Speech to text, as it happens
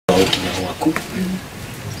gukinya gwaku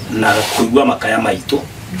na kuigua makaya maitu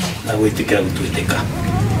na gwitikira gutwiteka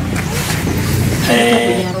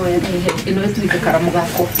ino twiteka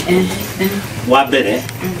ramugako wa mbere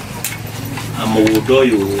mugunda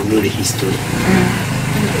uyu nuri history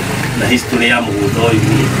na history ya mugunda uyu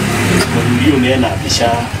muthuri uyu mena mbica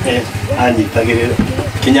anyitagirira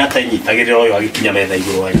Kenyatta anyitagirira uyu agikinya metha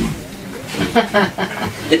iguru wanyu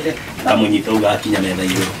kamunyita uga akinya metha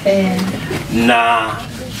iguru na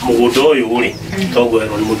mugunda uyu uri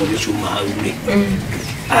togwerwo ni muthuri cuma hau ri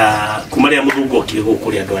kuma ria muthungu okire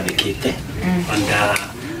guku ri andu andikite anda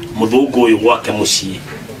muthungu uyu gwake mucii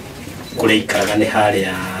kuria ikaraga ni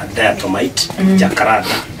haria Diatomite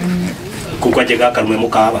Jakaranda kuko njega kanwe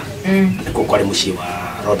mukaba niko kwari mucii wa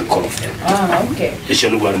Road Colfer okay icio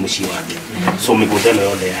ni gwari mucii wake so migunda no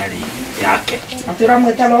yothe yari yake atura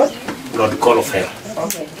mweta Road Colfer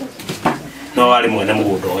okay no ari mwene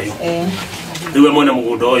mugunda uyu riwe mwene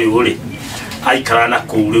mugunda uyu ri aikara na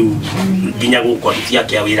kuu riu nginya guku aruti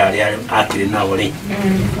yake a wira aria akiri nao ri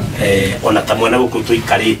ona ta mwene guku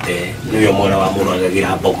tuikarite niwe mwena wa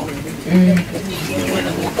muragagira mbogo mwena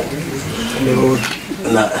guku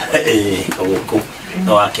na guku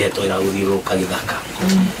no aketo ira uthiuruka githaka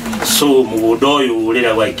so mugunda uyu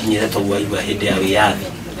rira gwakinyire togwa igwa hindi ya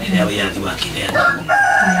wiyathi wa kineana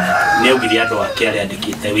ni ugiri andu ake aria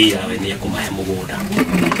andikite wira we ni akumahe mugunda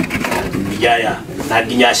yaya na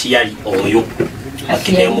nginya aciari oyu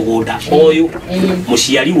akire mugunda oyu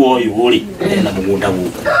muciari woyu uri na mugunda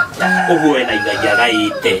guku uguo ena igaia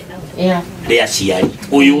gaite ria ciari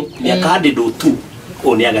uyu ni akande ndo tu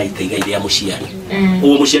oni agaite igaia ria muciari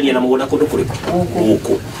uguo muciari na mugunda kundu kuriku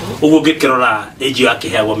guku uguo ngikirora age yake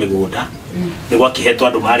heagwo migunda ni gwakihetwo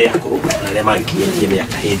andu mari akuru na ria manginyie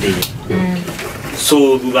miaka hindi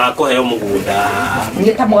so thutha kuheo mugunda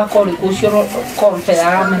ngita mwakori kucio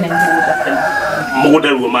konfera mene mugunda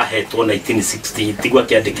ruo mahetwo 1960 tigwa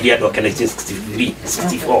kiandikiria andu ake 1963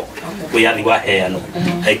 64 wiyathi wa heano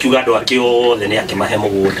aikiuga andu ake othe ni akimahe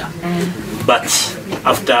mugunda but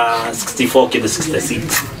after 64 kid 66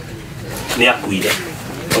 ni akuire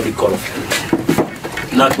odikoro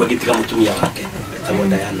na kwa gitiga mutumia wake tawo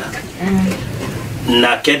Diana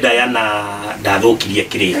na ke Diana ndathukirie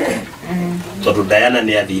kiriko tondu Diana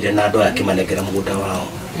ni athire na andu ake manegera mugunda wao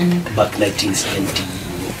back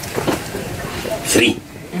 1973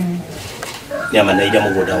 ni amaneire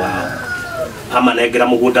mugunda wao amanegera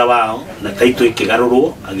mugunda wao na taito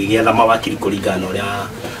ikigarurwo agigietha mawakiri kuringana uria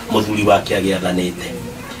muthuri wake agiathanite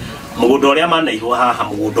mugunda uria maneirwo haha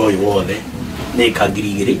mugunda uyu wothe ni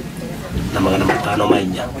kangirigiri na 504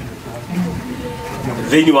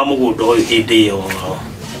 thini wa mugunda uyu hindi yo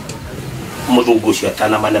muthungu ucio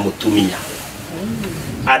atana mane mutumia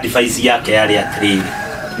advice yake yari atiriri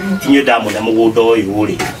inyo ndamune mugunda uyu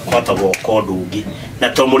uri kwatagwo kodungi na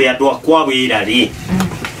to muri andu akwa wira ri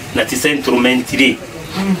na ti settlement ri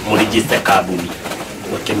mu register kabuni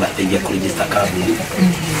wakimategia ku register kabuni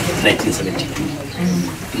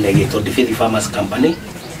 1972 negeto Defeat Farmers Company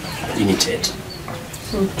Limited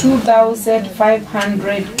so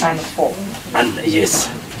 2504 and yes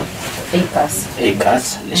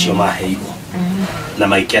acres nisho maheirwo na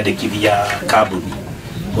maikiandikithia kabuni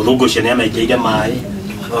muthungu ucio ni amaingiire mai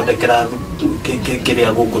athondekera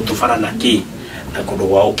kiria guku tubara na ki na kundu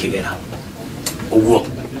gwa ukigera uguo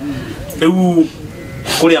riu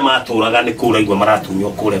kuria maturaga ni kuraigwa maratunywo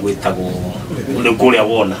kuria gwitagwo ni kuria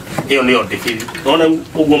wona iyo ni Defeat ona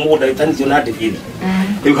uguo mugunda itanizio na Defeat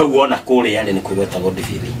riu hau wona kuria ni kwigwetagwo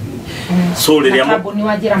Defeat so riria kabuni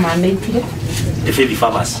wa jira mametire Defeat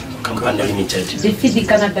Farmers Company Limited Defeat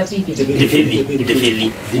kana Defeat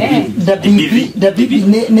Dabibi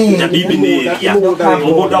ni ya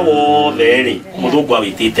mugunda wothe ri muthungu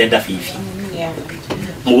awitite Dabibi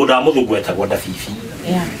mugunda muthungu etagwo Dabibi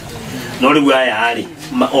no riu aya ri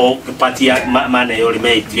o party mane yori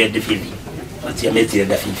meitire Dabibi atia meitire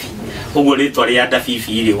Dabibi uguo ritwa ria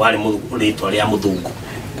Dabibi ri wari ritwa ria muthungu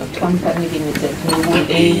Company Limited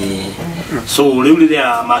so riu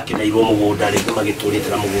riria makinairwo mugunda ri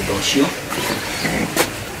magituritira mugunda ucio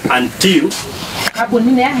until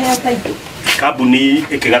kabuni ne ahea taito kabuni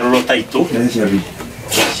ikigarurwo taito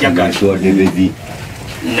ciagagitwo Defeat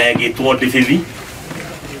negitwo Defeat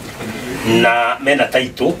na mena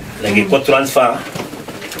taito negikwo transfer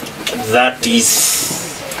that is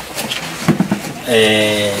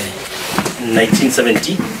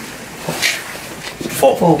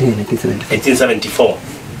 1974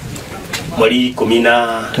 mweri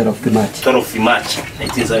 12 March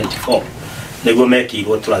 1974 niguo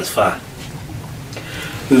mekirwo transfer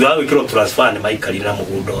thutha wikirwo transfer ni maikari na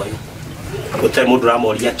mugunda uyu utai mundu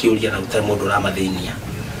ramoria kiuria na utai mundu ramathinia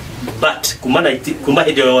but kuma hĩndĩ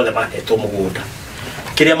ĩyo yothe mahetwo mũgũnda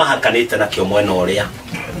kĩrĩa mahakanĩte nakĩo mwena ũrĩa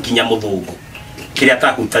nginya mũthũngũ kĩrĩa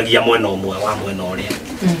atahutagia mwena ũmwe wa mwena ũrĩa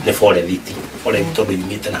nĩ forest tondũ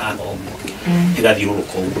yumĩte na haha ũguo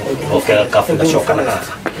ĩgathiũrũrũka ũguo okega kabu gacoka na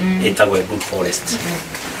haha ĩtagwo Blue Forest.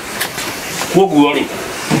 Koguo rĩ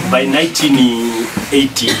by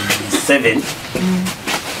 1987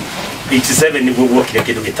 nĩguo guokire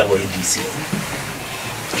kĩndũ gĩtagwo ADC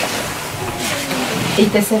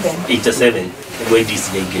 87 nĩguo ADC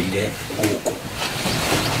yaingĩrire gũkũ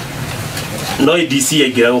no ADC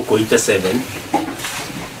yaingĩra gũkũ 87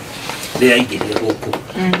 rĩrĩa yaingĩrire gũkũ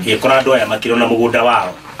ĩgĩkora andũ aya makĩrĩ na mũgũnda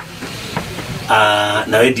wao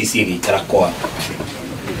na ADC ĩgĩikara kwao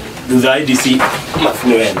thutha wa ADC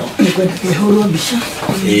mabuno weno nĩkwendekehũrwo mbica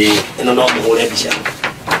ĩno no mũhũre mbica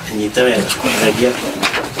nyite wega kwenagia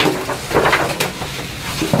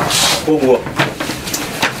koguo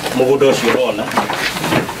mũgũnda ũcio ũrona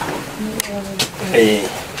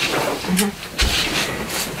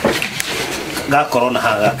gakorwo na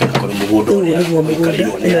haha gake kũrĩ mũgũnda ũrĩa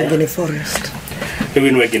ũngĩ nĩ forest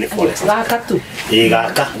rĩu ĩno ĩngĩ nĩ forest gaka tu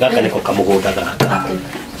gaka nĩko kamũgũnda gaka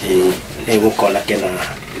nĩgũkona kena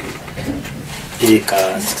ĩka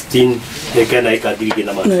 16 kena ĩka ngiri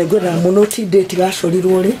na na ngwenda mũno ti date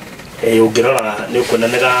gacorirwo rĩ ũngĩrora nĩ ũkuona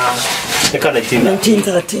nĩ ka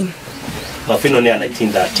 1913 mabino nĩ ya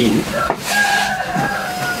 1913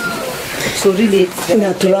 so really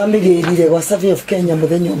na turamĩgĩrire gwa Survey of Kenya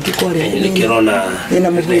mũthenya ũngĩ kwarĩa nĩkĩrona ĩna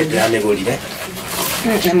mũgũnda yamĩgũrire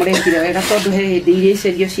na mũrekire wega tondũ he hĩndĩ iria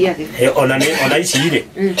icerio ciake ona ici rĩ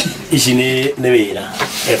ici nĩ wĩra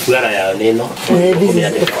FR yao nĩ ĩno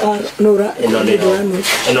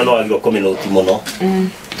ĩno no wagĩrĩirwo kũmĩnoti mũno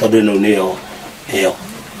tondũ ĩno nĩyo ĩyo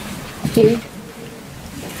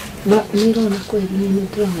nĩrona kweli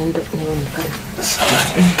nĩtũrahũnda nĩronekana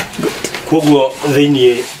koguo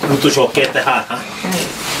thĩiniĩ rĩu tũcokete haha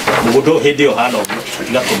mũgũnda hĩndĩ ĩyo hana ũguo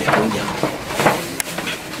tiga kũmĩkũnya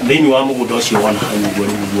thĩiniĩ wa mũgũnda ũcio wona hau ũguo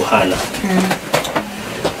nĩguo hana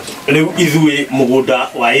rĩu ithuĩ mũgũnda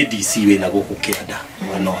wa ADC wĩna gũkũ kĩanda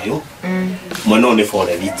mwena ũyũ mwena ũyũ nĩ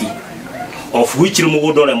forest of which rĩ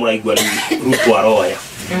mũgũnda ũrĩa mũraigua rĩu Ruto aroya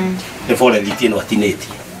nĩ forest ĩno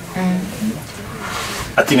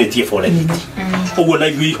atinĩtie forest ũguo na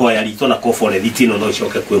ithuĩ ihoya ritũ na ko forest ĩno no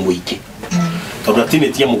icoke kwĩ mũingĩ tondũ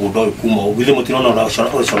atinĩtie mũgũnda ũyũ kuma ũguo githĩ mũtirona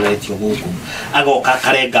ũcoretio gũkũ agoka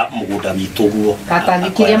akarenga mũgũnda witũ guo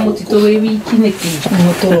atangĩkĩria mũtitũ wĩ wiki nĩkĩ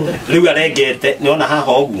rĩu arengete nĩona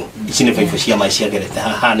haha ũguo ici nĩ baibũ cia maĩ ciagerete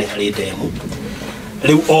haha nĩ harĩ ndemu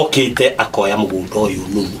rĩu okĩte akoya mũgũnda ũyũ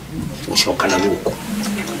nuthu gũcoka na gũkũ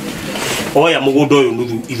oya mũgũnda ũyũ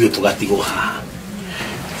nuthu ithuĩ tũgatigwo haha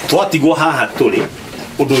twatigwo haha tũrĩ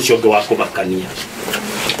ũndũ ũcio ũngĩ wa kũmakania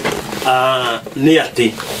nĩ atĩ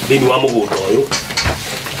thĩinĩ wa mũgũnda ũyũ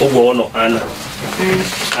ũguo wona ũhana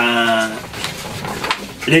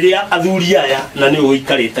rĩrĩa athuri aya na nĩ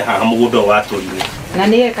ũikarĩte haha mũgũnda ũyũ watũrire na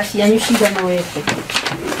nĩ eka cianyu cigana wete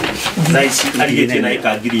na ici arigĩtie na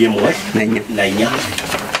eka ngiri ĩmwe na inya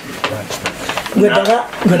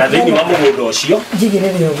na thĩinĩ wa mũgũnda ũcio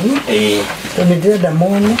njigĩrĩre ũguo tondũ ndĩrenda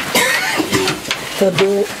mone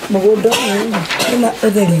tondũ mũgũnda ũyũ ĩna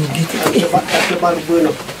ũtheri ũngĩ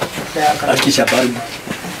akisha balbu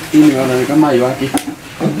ini wana kama hiyo wapi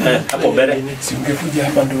hapo mbele si ungekuja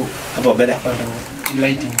hapa ndo hapo mbele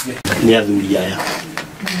lighting ni athuri aya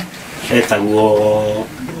etagwo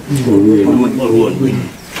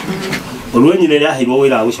Ruonyi rĩrĩa ahirwo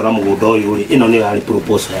wĩra wa gũcora mũgũnda ũyũ rĩ ĩno nĩyo yarĩ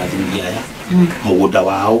proposal ya athuri aya mũgũnda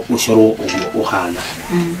wao ũcorwo ũguo ũhana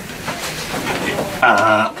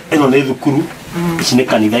ĩno nĩ thukuru ici nĩ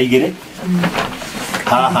kanitha igĩrĩ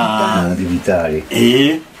haha thibitarĩ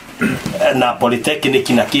na polytechnic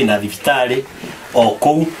na kina thibitarĩ o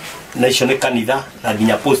kũu na icio nĩ kanitha na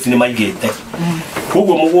nginya post nĩ maigĩte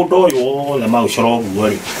koguo mũgũnda ũyũ wothe maũcora ũguo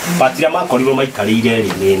rĩ pati ĩrĩa makorirwo maikarĩire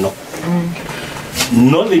rĩ nĩ ĩno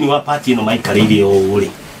no thĩinĩ wa pati ĩno maikarĩire ũũ rĩ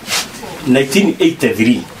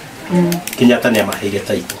 1983 Kenyatta nĩ amaheire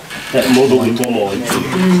taitũ mũndũ ũgĩtwo Moi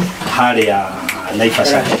harĩa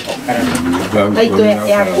Naivasha taitũ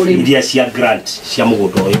ya kũrĩ iria cia grant cia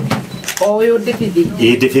mũgũnda ũyũ ũyũ ndibithi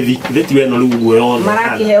ndibithi ndĩtiwe no rĩu guo yothe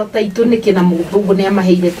marakĩheo taitũ nĩkĩ na mũndũ nĩ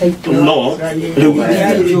amaheire taitũ no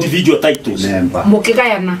rĩu individual titles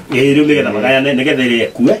mũkĩgayana rĩu nĩgetha magayane nĩgetha ĩrĩa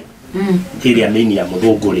ekue ĩrĩa nĩini ya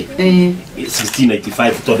mũthũngũ rĩ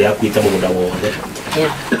 1695 tondũ yakuĩte mũgũnda wothe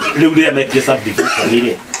rĩu rĩrĩa mekire subdivision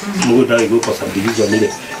rĩ mũgũnda ũyũ gwĩkwo subdivision rĩ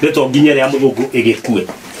nĩto nginya rĩa mũthũngũ ĩgĩkue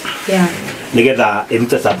nĩgetha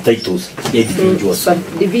ĩrute subtitles ya individual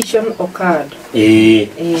subdivision occurred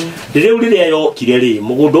rĩu rĩrĩa yokire rĩ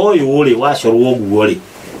mũgũnda ũyũ rĩ wacorwo ũguo rĩ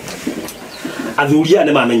athuria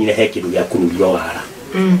nĩ mamenyire he kĩndũ gĩa kũrurio wara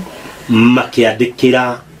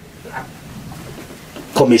makĩandĩkĩra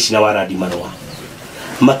commissioner wa randi marũa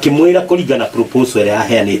makĩmwĩra kũringana proposal ĩrĩa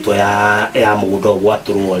yaheanĩtwo ya mũgũnda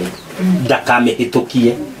gwatũrwo rĩ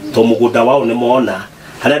ndakamĩhĩtũkie to mũgũnda wao nĩ mona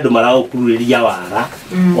harĩa andũ maraũkururĩria wara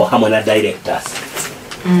o hamwe na directors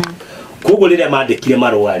koguo rĩrĩa mandĩkire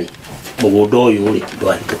marũa rĩ mũgũnda ũyũ rĩ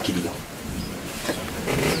ndwahĩtũkirio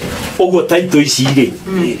ũguo taito ici rĩ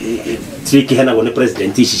cikihenagwo nĩ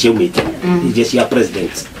president ici ciaumĩte iria cia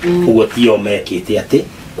president ũguo tio mekĩte atĩ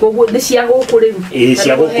koguo nĩ cia gũkũ rĩu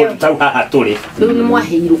cia gũkũ tau haha tũrĩ rĩu nĩ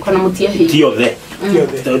mwaheirwo kana mũtiaheirwo tiothe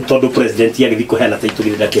tondũ president agĩthiĩ kũheana taito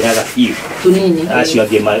gĩtha kĩheaga biũ tunini acio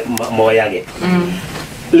angĩ moyage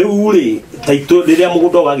rĩu rĩ taito rĩrĩa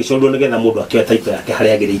mũgũnda wagĩcorwo nĩgetha mũndũ akĩoya taito yake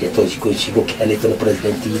harĩa agĩrĩire to cigũkĩheanĩtwo nĩ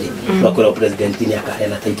president rĩ wakorwo president nĩ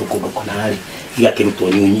akaheana taito kũndũ kũna rĩ igakĩrutwo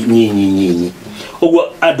nyinyi ũguo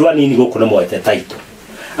andũ anini gũkũ nĩ moete taito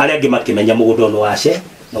arĩa angĩ makĩmenya mũgũnda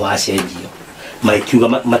nĩ wacenjio maikiuga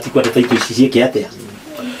matikwenda taito ici ciĩke atĩa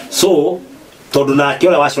so tondũ nake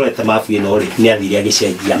ũrĩa wacorete mabu ĩno rĩ nĩ athire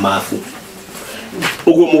agĩcenjia mabu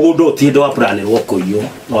ũguo mũgũnda ũtinde wa planĩrwo kũiywo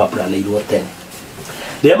no wa planĩirwo tene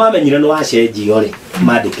rĩrĩa mamenyire nĩ wacenjio rĩ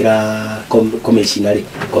mandĩkĩra commissioner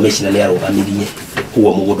nĩ arũgamirie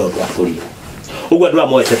ũguo mũgũnda ndwatũrio ũguo andũ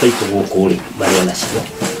amoete taito gũkũ rĩ marĩ onacio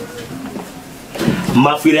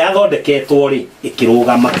mabu ĩrĩa yathondeketwo rĩ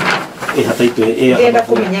ĩkĩrũgama ĩhataito ĩrenda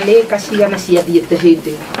kũmenya nĩ cigana ciathiĩte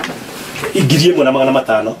hĩndĩ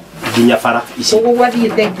 1,500 nginya bara ici ũguo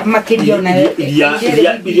gwathiĩte makĩria ona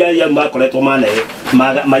iria makoretwo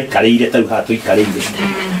maikarĩire tau haha tũikarĩire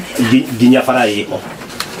nginya bara ĩho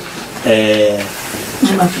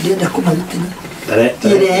ndĩrenda kũmarutĩra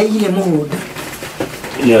ĩrĩa yaigire mũgũnda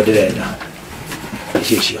nĩyo ndĩrenda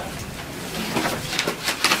icio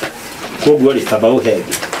koguo rĩ tamba ũhenge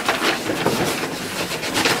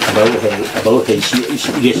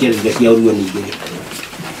iria ciathire ciaruo nĩ igĩrĩ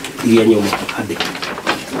iria nyũmũ andĩke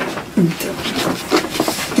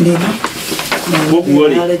koguo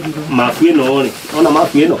rĩ mabu ĩno rĩ ona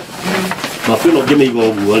mabu ĩno ngĩmĩiga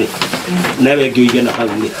ũguo rĩ nawe ngĩũige na hau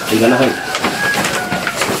rĩ aigana hau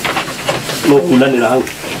no kunanĩra hau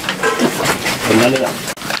kunanĩra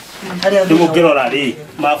rĩu ũngĩrora rĩ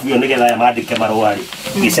mabu ĩyo nĩgetha aya mandĩke marũa rĩ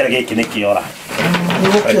gĩcere gĩkĩ nĩ kĩora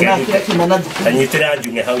anyitĩra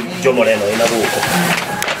njung'e hau njomore ĩno ĩna gũkũ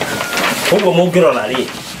koguo mũngĩrora rĩ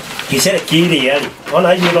gĩcere kĩrĩa rĩ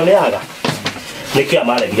ona inyuĩ ĩno nĩ yaga nĩkĩo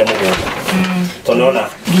maregire mũgũnda tondũ ona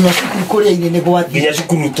nginya cukuru kũrĩa-inĩ nĩ gwathi nginya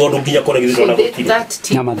cukuru tondũ nginya kũrĩa gĩthiro na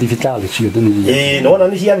gũtirĩ na mathibitarĩ ciothe nĩ nona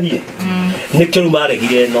nĩ ciathiĩ nĩkĩo rĩu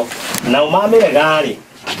maregire ĩno nao mamĩrega rĩ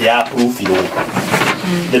ndĩaprũbirwo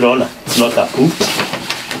ndĩrona not approved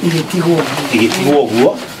igĩtigwo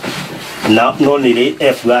ũguo no nĩ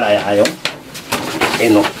rĩ FR yayo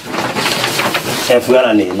ĩno FR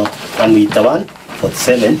nĩ ĩno kamĩita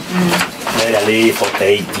 147 na ĩrĩa nĩ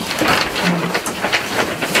 48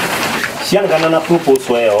 ciangana na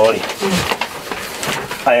proposal ĩyo rĩ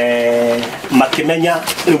makĩmenya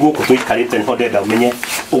rĩu gũkũ tũikarĩte nĩho ndenda ũmenye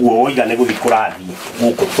ũguo woiga nĩ gũthiĩ kũrathiĩ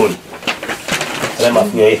gũkũ tũrĩ arĩa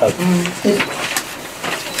mabu ĩyo ĩ hau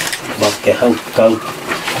make hau kau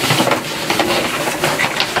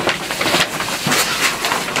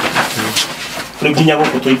rĩu nginya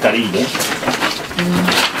gũkũ tũikarĩire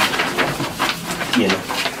ĩno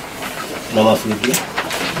na mabu ĩngĩ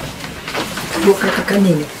gũkaka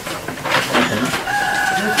kanini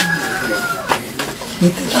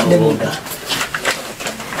mũgũnda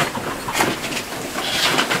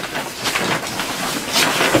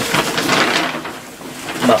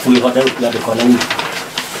mabu ĩhote gũkiandĩkwo na nyingĩ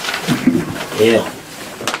ĩyo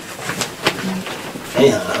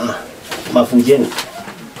mabu njeni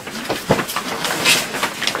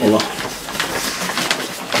ĩno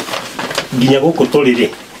nginya gũkũ tũrĩ rĩ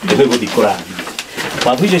nĩgũthiĩ kũrathiĩ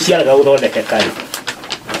mabu icio ciarega gũthondekeka rĩ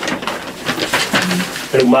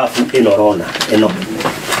rĩu mabu ĩno ũrona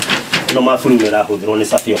ĩno mabu rĩu ĩrahũthĩrwo nĩ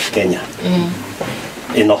Survey of Kenya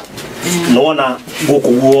ĩno nona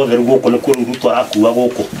gũkũ guothe rĩu gũkũ nĩkuo rĩu Ruto arakua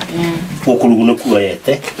gũkũ rĩu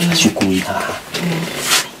nĩkuoyete cukuru haha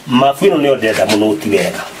mabu ĩno nĩyo ndenda mũno ti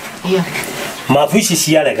wega mabu ici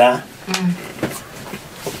ciarega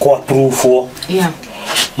kũ-approve-wo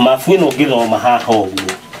mabu ĩno ũngĩthoma haha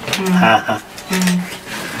ũguo haha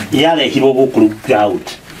yarehirwo gũkũ rĩu ground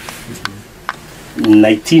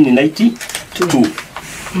 1992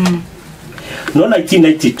 no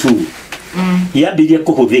 1992 yambirie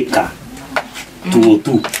kũhũthĩka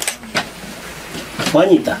 202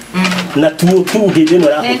 wanyita na 202 hĩndĩ ĩno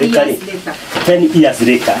ĩrahũthĩka rĩ 10 years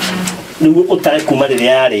later rĩu ũtare kuma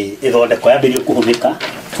rĩrĩa yarĩ ĩthondekwo yambirie kũhũthĩka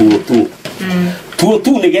 202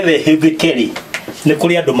 tu nigethe hithikeri ni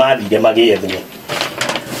kuri andu mathire magethwe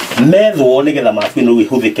methwo nigetha mafu no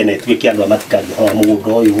ihuthike na tuike andu amatikari ho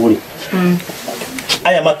mugunda uyu ri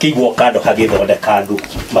aya makigwo kando hagithondeka andu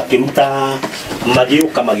makiruta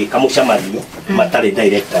magiuka magikamucamario matari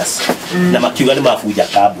directors na makiuga ni mafuja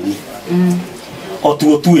kambuni o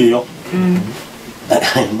tu iyo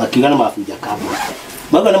makiuga ni mafuja kambuni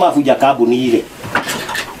maga ni mafuja kambuni ire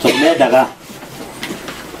to mendaga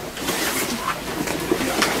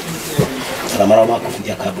mara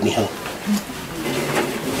makufuja kambuni hao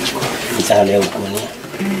isale ukunia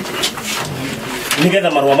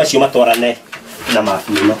nigetha marua macio matwarane na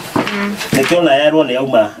mafuno nikiona yarwo ni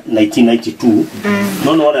yauma 1992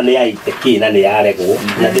 no ona ni yaiteke na ni yaregwo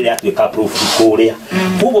na ndiri atuika proof kuria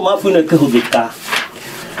kugo mafuno ikihuthika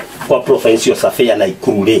kwa provincial surveyor na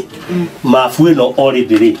Ikuru mafuno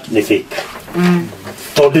already ni fake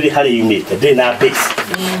tondiri hari yumite ndi na base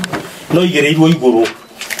no igereirwo iguru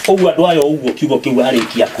ogwo andu ayo ogwo kiugo kiu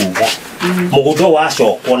arikia kuga mugunda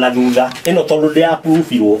wacokwo na thutha ino tondu ndi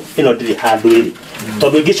approveirwo ino ndiri handu iri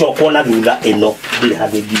tondu ingicokwo na thutha ino ndiri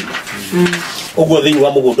handu nginya ogwo thiini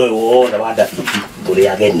wa mugunda uyu wothe wa Ndabiti turi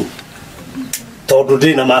ageni tondu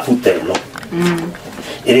ndiri na mafuta ino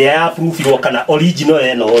iria ya approveirwo kana original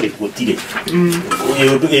eno ri gutire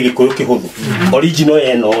Gikuyu kihuthu original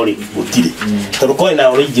eno ri gutire tondu ko ina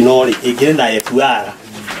original ri ingire na FR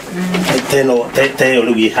teno teo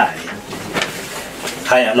rugi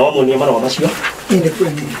haya no munie marwa macio Ile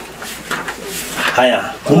kwani.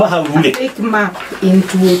 haya kuma haurule Fake map in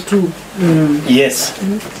 202. yes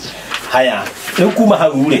haya leo kuma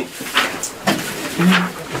haurule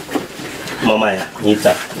mama ya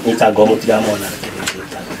nita gomo tigamona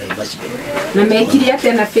Na mekiri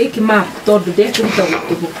atena fake map tondu ndekuruta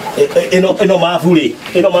gutubuka.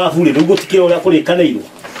 eno mafuri ndugo tikiro ya kurikaneirwo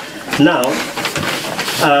now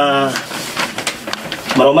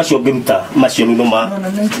marwa macio ngiruta macio no ma Na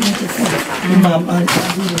 1994. Mama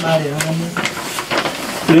mari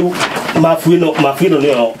riu mafuino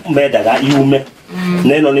niyo mendaga yume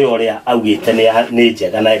neno ni oria augite ni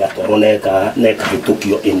njega na igatwarwo neka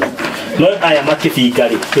hitukio ino no aya makibinga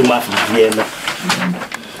ri tu mabingi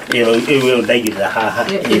eno iyo ndaigirira haha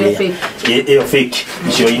iyo fake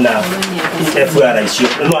icio ina FR icio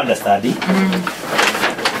no understand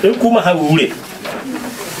riu kuma hau ri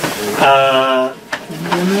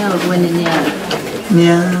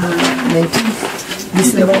Nia 19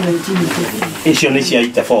 December 1994. icio ni cia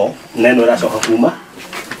 84 neno iracoka kuma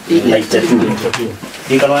 92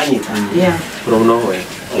 ikanwanyita Yeah. From nowhere.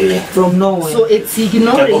 From nowhere. So it's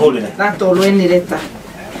ignoring that already letter.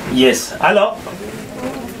 yes hello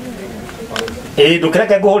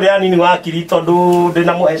ndukireke nguhurira nini wa kiri tondu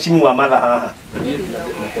ndina muheshimu wa matha haha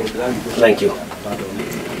thank you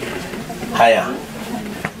haya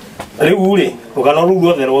riu ri rugano ru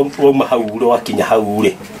ruothe rwauma hau rwakinya hau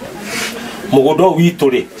ri mugunda witu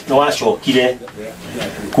ri no wacokire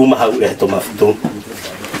kuma hau eto mafutu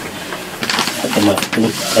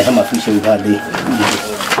mafutu ubadi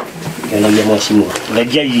yana ya mwashimu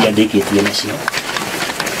rejea ya deketie nacio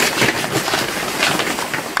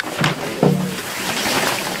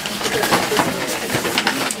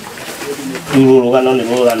rugano ni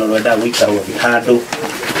rugano rwenda gwikarwo handu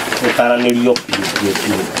rutaranirio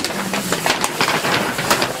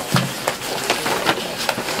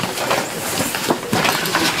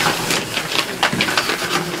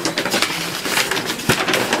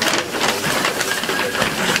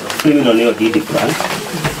ino niyo deed plan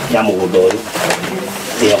ya mugunda uyu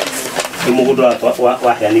iyo ni mugunda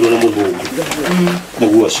waheanirwo ni muthungu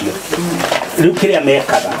niguo cio riu kiria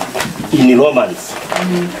mekaga in romance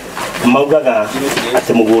maugaga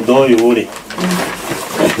ati mugunda uyu ri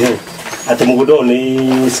ati mugunda uyu ni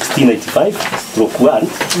 1695 stroke 1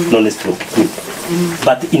 no ni stroke 2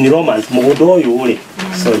 but in romance mugunda uyu ri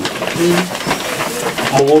sorry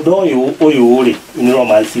mugunda uyu ri in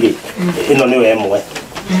romance ri ino ni wemwe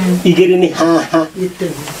igiri ni haha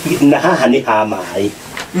na haha ni ha mai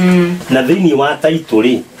na thini wa title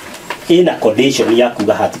ri ina condition ya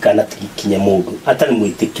kuga hatikana tikinye mundu atari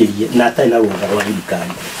mwitikirie na atari na rutha rwa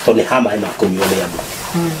thirikari to ni ha mai makumio ni andu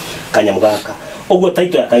kanyamu gaka ogwo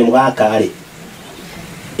title ya kanyamu gaka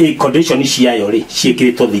ri condition ciayo ri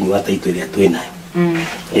ciikiritwo thini wa title ria twinayo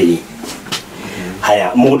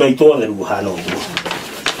haya mundu aitothe ru hana ogwo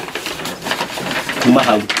kuma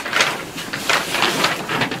hau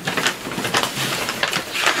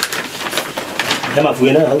kama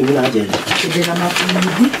fuena una ajeli Ndina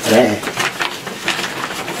mafundi.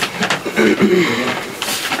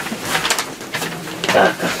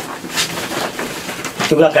 Kaka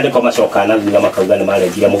tugaka niko macoka na thutha makauga ni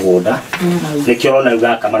marengire mugunda nikio rona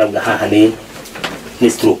ugaka marauga haha ni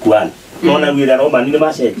stroke 1 nona wira Roma ni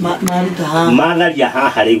macenjia matharia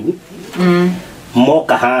haha riu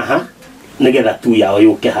moka haha nigetha tu yao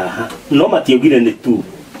yuke haha no matiugire ni tu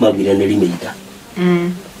magire ni limita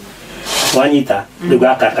wanyita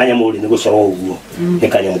ugaka kanya muri ni gucoro uguo ni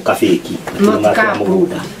kanya mukafeki makira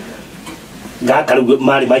mugunda gaka riu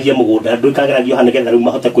mari magia mugunda ndukagiragio hana getha riu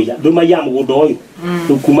mahote kuiya ndu magia mugunda uyu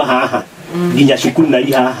kuma haha nginya cukuru na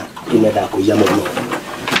ri haha imenda kuiya muno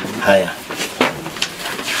haya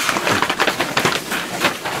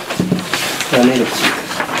yanero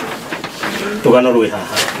tugano rwe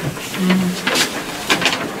haha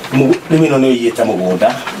mimi no yita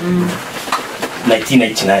mugunda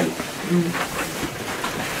 1999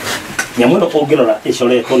 nyamuno ogirora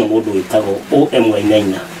icoretwo ni mundu witagwo OM9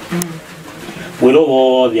 wero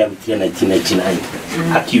wothe arutia 1999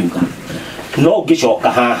 akiuga no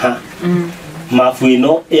ngicoka haha mafu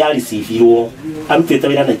ino yarisifirwo arutite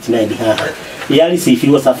wira 99 haha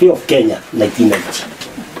yarisifirwo Survey of Kenya 1990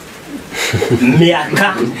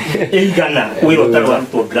 miaka igana wiro tarwa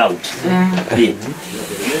to drought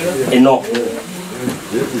eno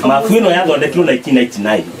mafu ino yathondekirwo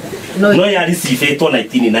 1999 no yarisifitwo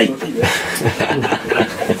 1990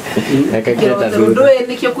 Ruto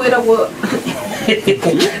nikio kwiragwo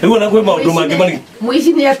Ego na kwe maundu mangi mani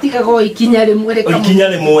muici ni atigago ikinya rimwe reka ikinya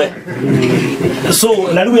rimwe so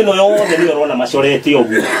na riu ino yothe ni urona macorete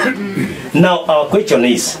oguo now our question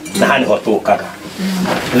is na hani hotukaga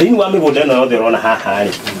thini wa migunda ino yothe urona haha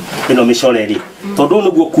ri ino micoreri tondu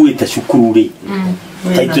niguo kuite cukuru ri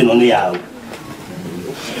taitu ino ni yao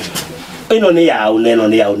ino ni yao neno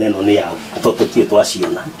ni yao toto tie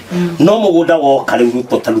twaciona no mugunda woka riu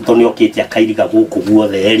Ruto taruto ni okite akairiga guku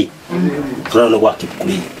guothe ri turano gwa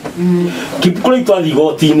Kikuyu twathi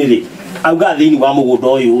gotini ri auga thini wa mugunda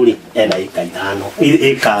uyu ri ena eka 5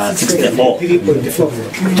 eka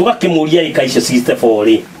 64 tugakimuria eka icio 64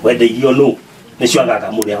 ri wendeirio nu nicio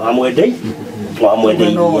agaga muria wa mwendei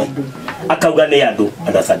akauga ni andu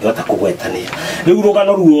acangihota kugwetania riu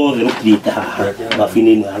rugano ruothe rukirite haha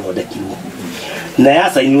mabini ino yathondekirwo na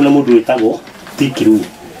yacainirwo na mundu witagwo Kikuyu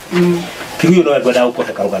Kikuyu no egwenda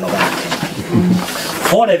gukuhe karugano gake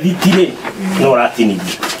fore vitire no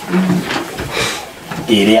ratinithi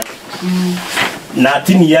iria na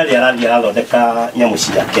tini yale arathi arathondeka nyamu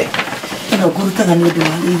ciake ino kurutaga ni ndu wa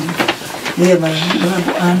ni ma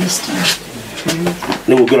understand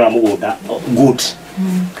ni gukira mugunda good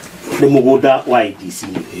ni mugunda wa IDC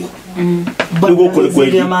niyo nigo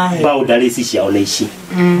kuri boundaries ciao ni ici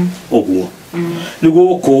oguo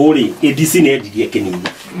nigo kuri IDC ne ndirie kinini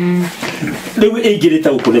nigo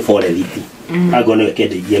igirita guku ni forest agone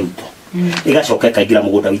wekendeithia Ruto igacoka ikaingira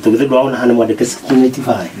mugunda witu githe ndwaona hane mwandike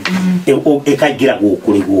 1685 ikaingira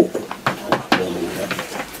guku ri guku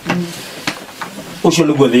ucio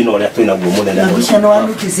niguo thina uria twina guo munene muno na no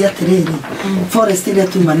anukizia atiriri forest ile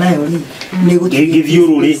tuma nayo ri ni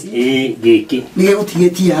githiuru ri giki ni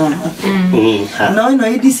gutigetia haha no ino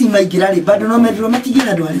IDC maingira ri bado no medro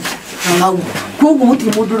matigira ndwari hau koguo muti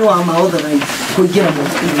mundu no wa maothe kuingira mutu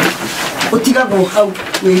utigago hau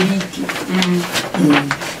we wiki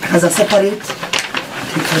as a separate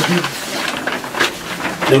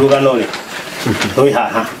rugano ri toi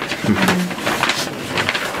haha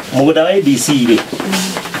mugunda wa IDC ri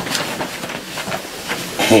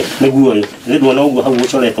niguo ni ndwona uguo hau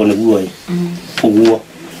ucoretwo niguo uguo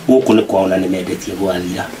guku ni kwaona ni mendetie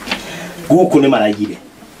gwathira guku ni maragire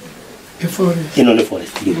ino ni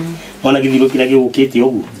forest ri mona githiro kira gigukite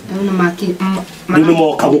uguo ni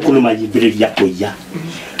moka guku ni majibiriria kuiya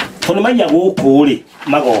toni manya guku ri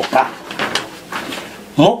magoka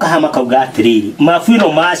moka ha makauga atiriri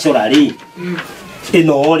mafuino macora ri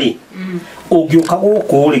ino ri ugiuka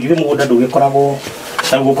guku ri githe mugunda ndugikoragwo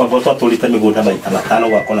na guku kwa twatulite migunda maita matano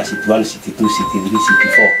gwako na city 1 city 2 city 3 city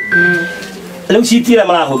 4 riu city ira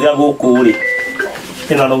marahuthira guku ri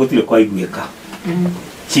ino no gutire kwa iguika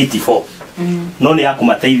city 4 no ni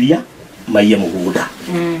yakumateithia maiye mugunda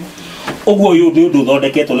uguo uyu ndu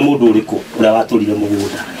thondeketwo ni mundu uriku uria waturire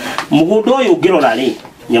mugunda uyu ngirora ri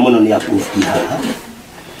nyamuno ni approved haha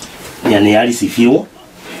ni yarisifirwo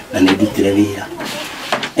na ni ndutire wira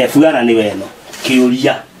efugara ni weno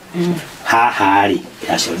kiuria haha ri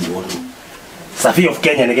yacorirwo nu Survey of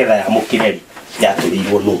Kenya ni getha ya mukireri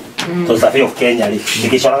yaturirwo nu to Survey of Kenya ri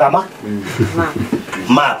igicoraga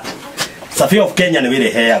map Survey of Kenya ni wire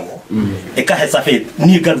heagwo ikahe survey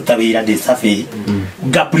ni ngaruta wira ndi survey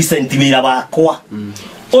ga present wira wakwa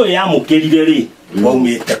oyo ya mukirire ri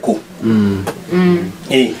waumite ku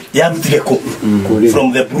yarutire ku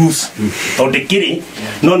from the bruce tondikiri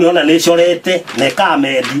no ni ona ni corete ne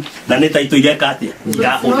kamedi na ni taito ile kati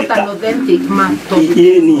ya Not authentic mato.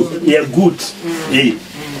 ni ya good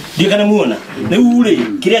ndio kana muona ni ule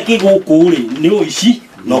kiria kiguku ule ni oici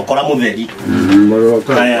no kora mutheri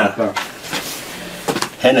haya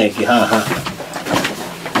hena iki haha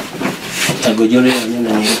agojore nyina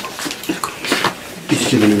ni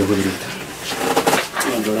ici ni ngogorita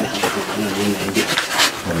ndora kana ni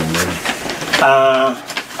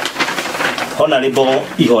hona ribo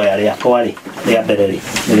ihoya ria kwari ria mbere ri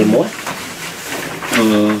rimwe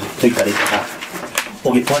tuikarika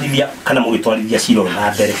ugitwarithia kana mugitwarithia ciro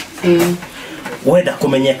na mbere wenda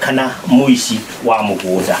kumenyekana muici wa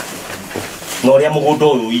mugunda no ria mugunda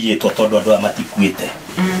uyu iyitwo tondu andu amatikuite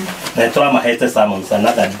na turamahete summons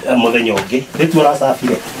sana muthenya ungi ritu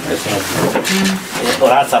uracabire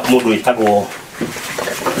uracab mundu witagwo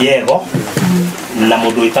yego na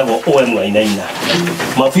mundu witagwo owe mwainaina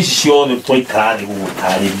mabici ciothe twaikara thĩ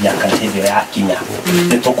gũgũtarĩria kana hĩndĩ ĩyo yakinya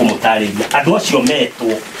nĩ tũkũmũtarĩria andũ acio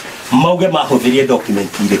metwo mauge mahũthĩrie document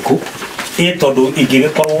irĩkũ tondũ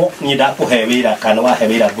ingĩgĩkorwo niĩ ndakũhe wĩra kana wahe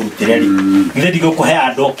wĩra ngũrutĩre rĩ githĩ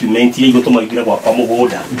ndigũkũheaga document iria igũtũma ingĩre gwakwa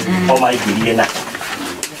mũgũnda o maingĩrire na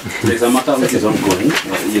There's a matter which is ongoing,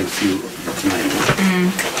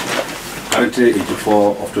 currently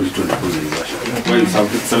 84 of 2022 in Naivasha, when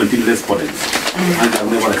 17 respondents, and have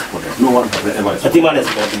never responded. No one has ever responded to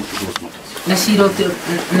those matters. Na cirote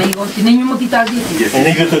na igoti nĩ nyumo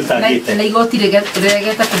thitangĩte na igoti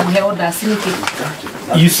regeta kũmũhe order ciniki.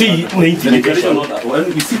 You see, when we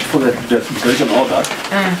seek for the declaration order,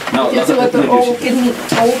 now that's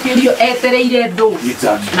okĩrio etereire ndũ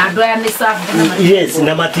na andũ aya nĩ sabu. Yes,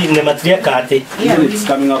 na matiria kate. It's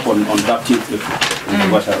coming up on that April.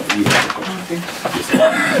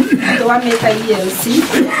 Tuameta ELC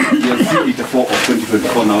 84 of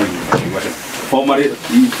 2024 now in Naivasha. Formerly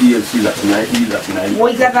ELC that's 9.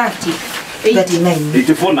 Woiga 30.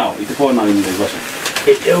 84 now in Naivasha.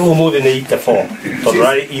 Umuthi nĩ 84 tondũ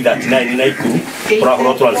rarĩ E39 na ikuru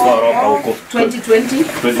tũrakorwo tũracitwara huko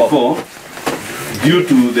 2024 due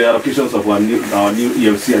to the allocations of our new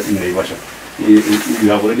ELCs in Naivasha. We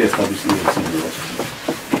have already established ELC in Naivasha.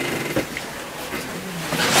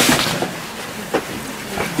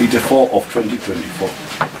 84 of 2024.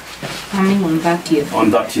 Coming on that year. On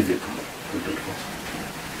that year,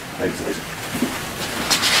 2024. Exactly.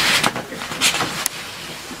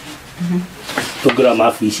 tũngĩra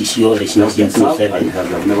mabici ciothe cia 27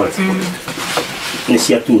 nĩ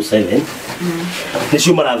cia 27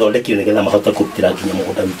 nĩcio marathondekire nĩgetha mahote kũrutĩra nginya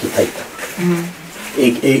mũgũnda witũ taita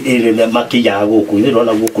makĩiyaga gũkũ ithe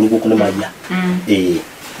ndona gũkũ nĩ maiya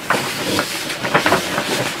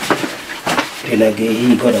ĩna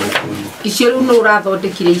ngĩhingora gũkũ icio rĩu nĩ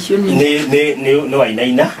ũrathondekire icio nĩ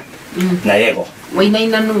Wainaina na Yego.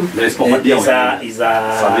 Wainaina nu is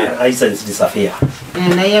a licensed surveyor.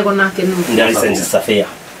 Na Yego nake nu licensed surveyor.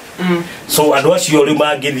 So andũ acio rĩu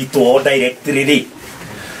mangĩthitwo directly rĩ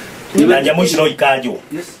na nyamũ ici no ikanjwo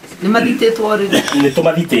nĩ mathitĩtwo rĩ nĩ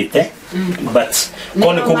tũmathitĩte but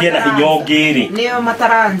ko nĩ kũgĩe na hinya ũngĩ rĩ nĩo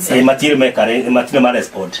mataransa matirĩ ma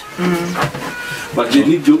respond. But they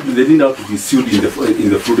need now to be sued in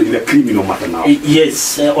the criminal matter now.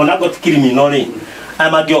 Yes, ona got criminal rĩ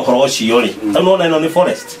amagĩ ohoro ũcio rĩ tondũ ona ĩno nĩ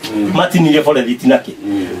forest matinirie forest itinaki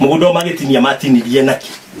mũgũnda magĩtinia matinirie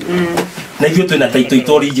naki na ithuĩ twĩna taito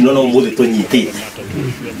itũ original no mũthĩ tũnyitĩte.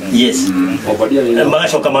 Yes,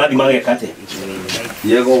 magacoka magathi mageka atĩ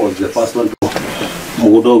Yego was the first one.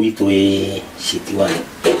 Mũgũnda ũyũ witũ wĩ city one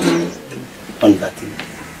on that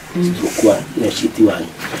kwa na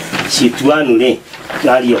city one rĩ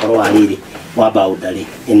ngari ohoro wa rĩrĩ wa boundary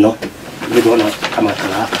ĩno ndĩrona kama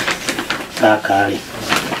gaka rĩ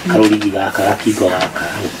karũrigi gaka gakingo gaka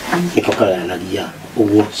nĩko kagayanagia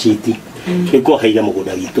ũguo citi nĩkoheire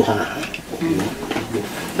mũgũnda witũ haha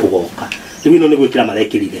ũgoka rĩu ĩno nĩ gwĩkĩra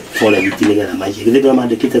marekĩrire forest nĩgetha maicie githĩ ndĩra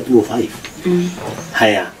mandĩkĩte 205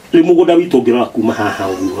 haya rĩu mũgũnda witũ ũngĩrora kuma haha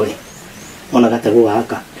ũguo rĩ ona gategũ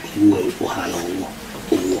gaka ũguo ũhana ũguo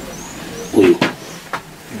ũyũ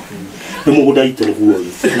nĩ mũgũnda witũ nĩguo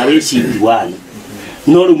ũyũ na wĩ citi one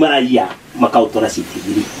no rĩu maraiya makaũtwara citi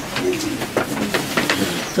igĩrĩ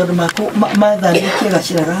tondũ matharĩkie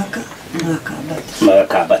gacĩra gaka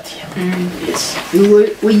magakambatia. Yes,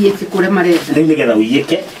 ũiyĩke kũrĩa marenda rĩu nĩgetha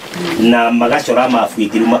ũiyĩke na magacora mabu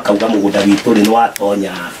igĩrĩ makauga mũgũnda witũ rĩ nĩ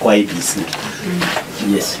watonya kwa ABC.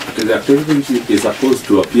 Yes, the activity is supposed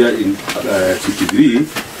to appear in city 3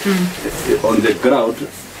 on the ground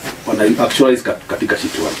on the actual is katika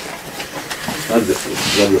city 1. That's the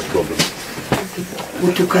problem.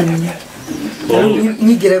 Gutukania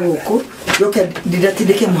nyingire gũkũ yoke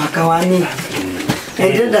ndiratindike mwaka wa ni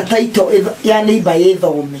ndenda title ya neighbor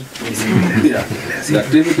yethome. Yeah, the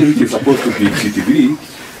activity which is supposed to be city 3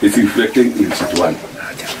 is reflecting in city 1.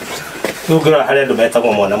 Tugura hale ndo beta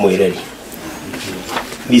kwa mwana mwireri.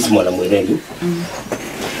 This mwana mwireri.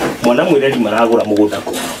 Mwana mwireri maragura mugunda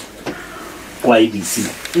kwa IBC.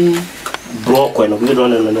 Block eno githiro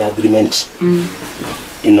ni agreement.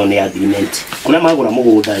 Ino ni agreement. Kuna magura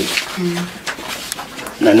mugunda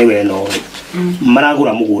na niwe no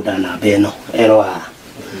maragura mugunda na beno erwa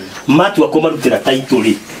matu akomarutira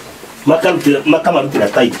title makamarutira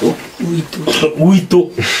title wito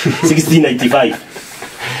 1695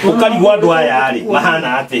 ukarigwa andu aya ari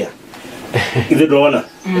mahana atia ithe ndona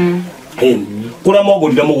kura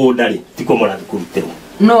mogurire mugunda ri tiko murathi kurutirwo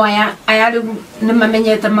no aya ni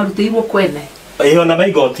mamenyete marutirwo kwene iyo na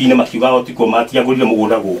maigoti-inĩ makiuga otiko matiagurire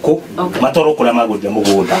mugunda guku matoro kura magurire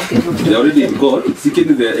mugunda. They already in court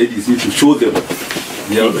seeking the ADC to show them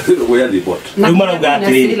where they bought. Riu marauga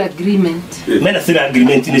atiri mena sira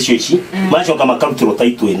agreement nicio ici macoka makarutirwo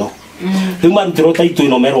taito ĩno riu marutirwo taito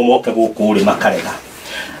ĩno merwo moke guku ri makarega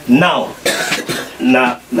now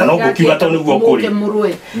na no gukiuga to niguo kuri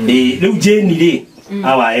riu Jane ri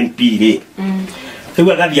awa MP ri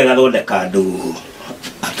riu agathia gathondeka andu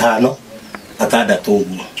atano atandatu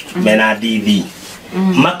mena DV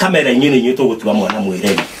makamera nyine nyu tugutua mwana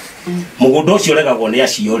mwireri mugunda ucio regagwo ni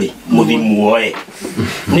acio ri muthimu oe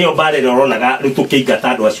nio bare roronaga rutukiinga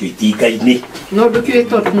tandu acio itinga-ini no ndukiwe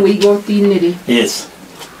tondu muigoti-ini ri yes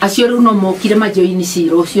acio riu no mokire majoini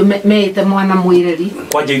cira ucio mete mwana mwireri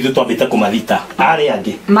kwanja ithu twambite kumathita ari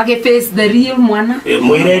angi mage face the real mwana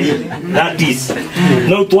mwireri that is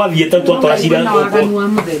no twathiete twatwacira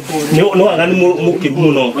no agani mukiru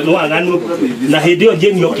muno no agani na hindi yo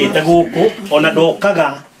Jane yokite guku ona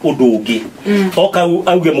ndokaga undu ungi oka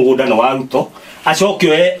auge mugunda no wa Ruto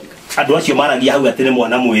acoke oe andu acio maragia hau atire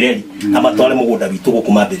mwana mwireri amatware mugunda witu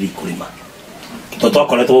guku mambiri kurima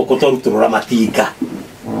twakoretwo guku twaruturura matinga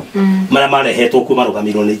mara marehetwo ku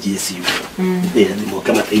marugamirwo ni GSU ndimo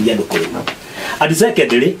kama teithia andu kurima and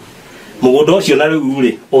secondly mugunda ucio na riu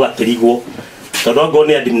ri ugakirigwo tondu ngo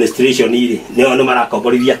ni administration iri nio no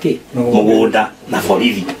marakomborithia ki mugunda na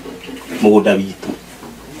borithi mugunda witu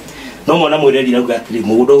no mwana mwireri rauga atiri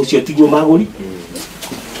mugunda ucio tiguo maguri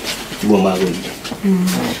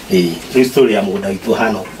ni story ya mugunda witu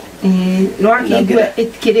hano no akigwe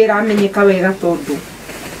itkirira amenyeka wega tondu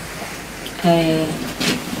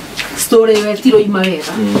story we tiro ima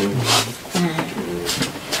wega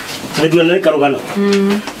ndio nani karugano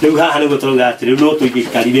riu haha ni guturuga atiri no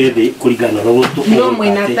tuigikarire thi kuringana no gutu no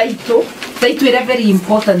mwena taito ira very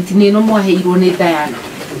important ni no mwaheirwo ni Diana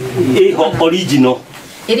ho original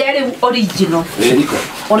iri ari original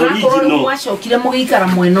ona korwo mwacokire mugikara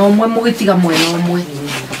mwena omwe mugitiga mwena omwe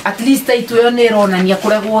at least taito yo ni ronania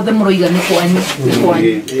kuria guothe muroiga ni kwanyu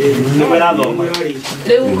no merathoma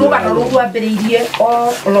riu rugano rugwambiriirie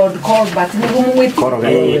o Lord Colbert ni gumwiti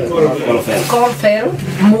Colfell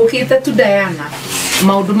mukite tu Diana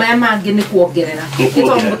maundu maya mangi ni kuongerera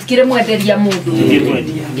ito mutikire mwenderia mundu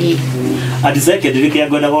adiseke ndirikia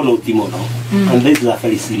gwenda gono utimo no and this is a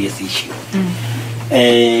very serious issue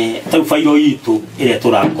tau failo yitu ile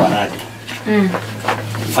turakwaraga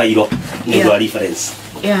failo ni do reference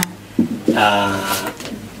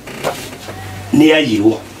ni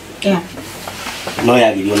ayirwo no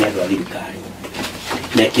yagirio ni do thirikari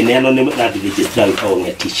na kineno ni na register kwa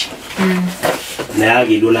ngetichi na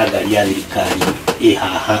yagirio na ngari ya thirikari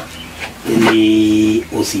haha ni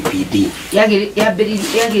OCPD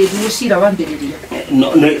yagirio cira wambiriria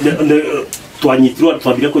no twanyitirwo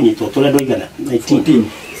twambire kunyitwo turendo igana 19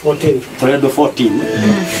 14 turendo 14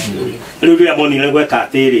 riu ria monire gweka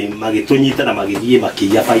atiri magitunyita na magithie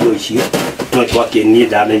makiya failo icio no twakenie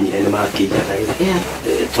ndamenyire ni makiya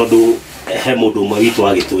tondu he mundu mwe witu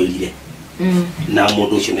agitwirire na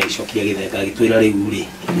mundu ucio ni gicokia githenga agitwira riu ri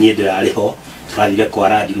nie ndirariho twathire kwa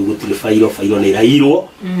radi riu gutire failo ni rairwo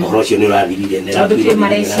uhoro ucio ni urathirire ne tondu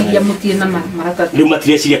mareciria mutie na maratathi riu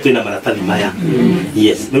matireciria twina maratathi maya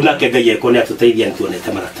yes riu nake Ngai eko ni atuteithia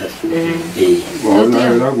ntuonete maratathi ona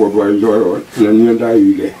nagwo baizo na nie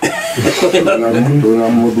ndaire na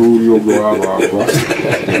mundu urio gwa baba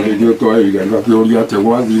ndio twaire na kioria te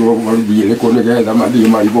gwathiro marithire kone getha mathii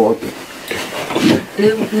maribote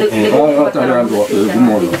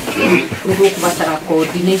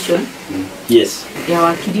coordination yes ya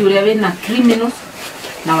wakili uria wena criminals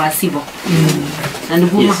na wa civil na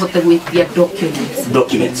niguo mahote gwitia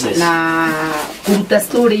documents na kuruta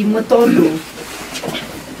story imwe tondu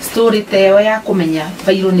story teo ya kumenya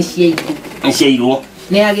failo ni ciairwo ni ciairwo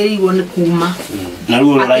ni agirigwo ni kuma na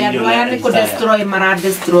ruo rũrainio na ko destroy mara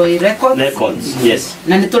destroy records yes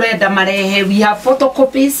na nĩ tũrenda marehe we have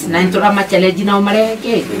photocopies na nĩ tũrama challenge na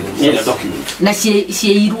marehe na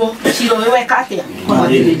ciirwo cirowe weka atia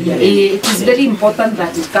it is very important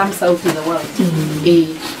that it comes out in the world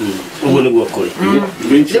uguo nĩguo kũrĩ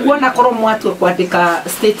nĩguo na korwo mwatua kwandĩka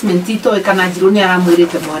statement itoĩ kana njirũ nĩ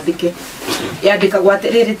aramwĩrĩte mwandĩke yandĩkagwo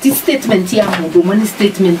atĩrĩrĩ ti statement ya mũndũ ũmwe nĩ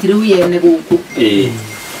statement rĩu yene gũkũ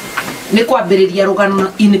nĩ kwambĩrĩria rũgano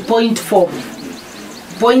in point form.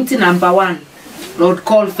 Point number 1 Lord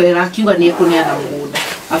Colfer akiuga nĩ ekũneana mũgũnda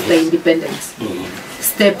after independence.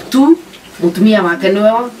 Step 2 mutumia wake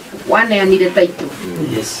nĩwe waneanire title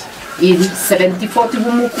yes in 74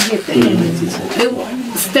 tibumu kugete rĩu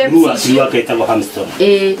step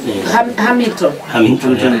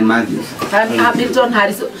Hamilton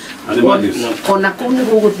Harrison ona kũu nĩ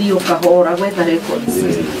gũgũthiĩ ũkahora gwetha records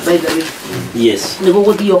by the way yes nĩ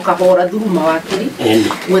gũgũthiĩ ũkahora thuruma wakiri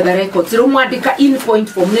gwetha records rĩu mwandĩka in point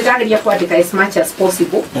form nĩ ndageria kwandĩka as much as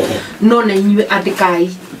possible no na inyuĩ andĩkai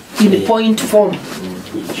in point form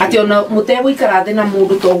ati ona mutegũikara thĩ na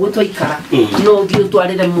mũndũ toguo twaikara no ũthiĩ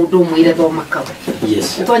ũtwarĩre mũndũ ũmwĩre thoma kau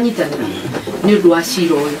yes twanyitanĩra nĩ ũndũ wa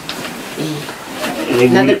cira ũyũ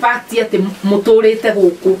na the fact atĩ mũtũrĩte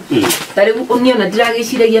gũkũ ta rĩu niĩ ona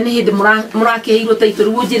ndiragĩciragia nĩ hĩndĩ mũrakĩheirwo taitũ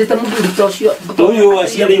rĩu ũnjĩrĩte mũthuri ta ũcio ũyũ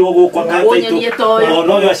aciarĩirwo gũkũ ona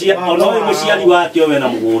ũyũ mũciari wake we na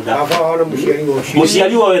mũgũnda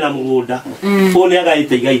mũciari we na mũgũnda ũyũ nĩ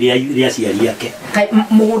agaĩte igai rĩa aciari ake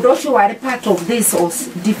mũgũnda ũcio warĩ part of this or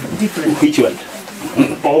different which one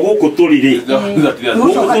gũkũ tũrĩ rĩ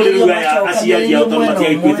gũkũ tũrĩ rĩ aciari ao tondũ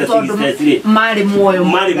matiagĩkuĩte cigicetĩ marĩ muoyo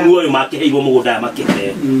makĩheirwo mũgũnda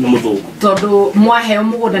makĩheo nĩ mũthũngũ tondũ mwaheo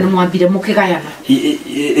mũgũnda nĩ mwambire mũkĩgayana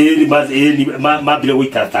mambire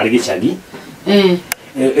gũikara tarĩ gĩcagi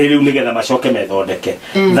rĩu nĩgetha macoke methondeke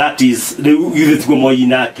that is rĩu ithuĩ tiguo Moi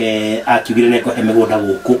nake akiugire nĩ ekũhe mĩgũnda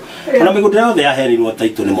gũkũ ona mĩgũnda yothe yaheanirwo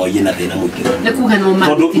taitũ nĩ Moi na thĩna mũingĩ nĩ kuga no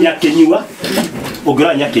tondũ nyakĩnyua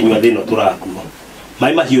ũngĩrora nyakĩnyua thĩna tũrakua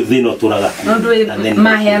mai mahiũ thĩna tũraga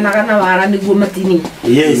maheanaga na wara nĩguo matini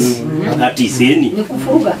yes that is any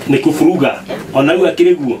nĩ kufuruga ona rĩu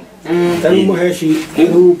akĩrĩ guo tani muheshi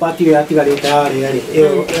rĩu party yatigarĩte harĩa rĩ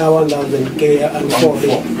ya 1000k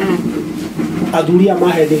alifore athuria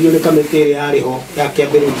mahenderio nĩ kamĩtĩ ĩrĩa yarĩ ho ya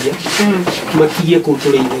kĩambĩrĩria makirie kũu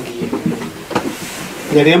tũrĩithagie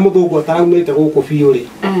na rĩrĩa mũthũngũ ataraumĩte gũkũ biũ rĩ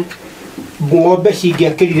ng'ombe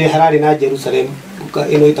cingĩakĩrire hararĩ na Jerusalem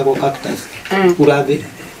ĩno ĩtagwo cactus urathĩ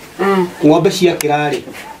ng'ombe ciakĩra rĩ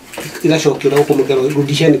igacokio gũkũ mũkero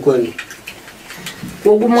rudisheni kwenu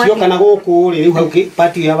ciokana gũkũ rĩ rĩu hau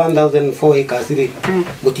party ya 1004 acres rĩ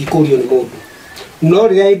gũtikũrio nĩ mũndũ no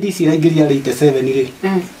rĩrĩa IDC iraingĩria rĩte 7 rĩ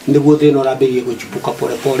nĩguo thĩna ũrambĩrĩrie gũchipuka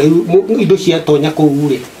pole pole rĩu indo ciatonya kũu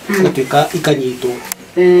rĩ gatuĩka ikanyitwo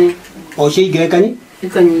o ciaingĩra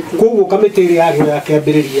koguo kamĩtĩ ĩrĩa yarĩ ya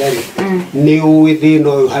kĩambĩrĩria rĩ nĩ ũĩ thĩna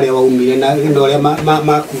ũyũ harĩa waumire na ũrĩa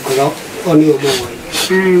makukaga o nĩ ũmwe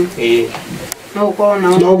no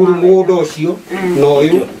mũgũnda ũcio na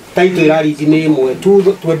ũyũ taitũ ĩrarindi nĩ ĩmwe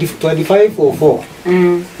 25 or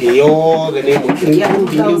 4 yothe nĩ ĩmwe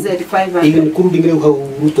including rĩu hau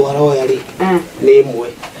Ruto aroya rĩ nĩ ĩmwe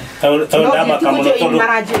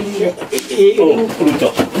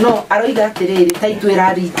no aroiga atĩrĩrĩ taitũ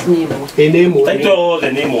ĩrarindi nĩ ĩmwe taitũ yothe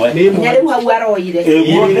nĩ ĩmwe na rĩu hau aroire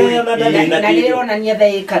na rĩronania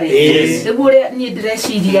theĩkarĩ rĩguo niĩ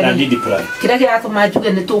ndĩreciria kĩrĩa kĩratũma njuge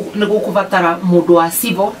nĩ gũkũbatara mũndũ wa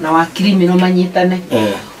civil na wa criminal manyitane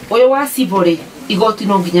ũyũ wa civil rĩ igoti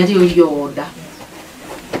no nginya rĩũrio order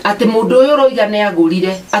atĩ mũndũ ũyũ ũroiga nĩ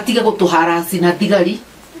agũrire atige gũtũharaci na thigari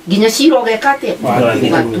nginya cira ũgeka atĩa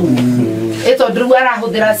tondũ rĩu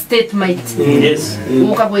arahũthĩra statement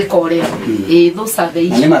gũka gwĩka ũrĩa those are the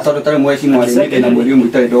issues nĩma tondũ tarĩ mweci mwarĩmĩte na mweri ũmwe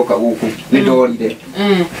itarĩ ndoka gũkũ nĩ ndorire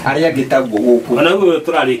arĩa angĩ taguo gũkũ ona rĩu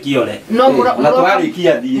tũrarĩkia ũrĩa no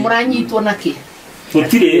tũrarĩkia thiĩ mũranyitwo nakĩ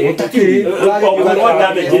tutire okorwo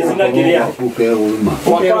damages na kĩrĩa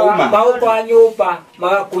maũndũ a nyũmba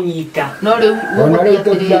magakunyita no rĩu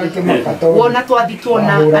wona twathi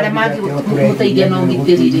tuona arĩa mangĩgũteithia na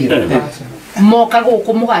ũgitĩri moka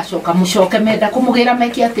gũkũ mũgacoka mũcoke menda kũmũgĩra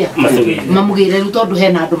meke atĩa mamũgĩre rĩu tondũ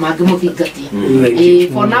hena andũ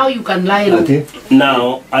mangĩmũthingatia for now you can lie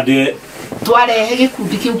now andũ twarehe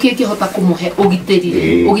gĩkundi kĩu kĩngĩhota kũmũhe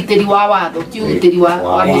ũgitĩri wa watho ti ũgitĩri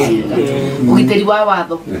wa mĩcinga ũgitĩri wa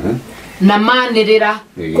watho na manĩrĩra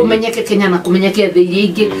kũmenyeke Kenya na kũmenyeke thĩ iria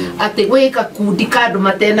ingĩ atĩ gwĩka kundi ka andũ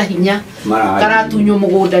matena hinya karatunywo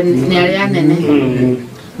mũgũnda nĩ arĩa anene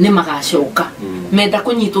nĩ magacoka menda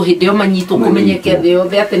kũnyitwo hĩndĩ ĩyo manyitwo kũmenyeke thĩ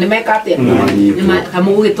yothe atĩ nĩ meka atĩa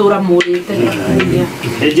kamũgũgĩtũra mũrĩte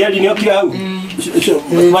njeri nĩ okire hau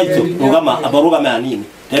Waitu, rugama, abarugame anini.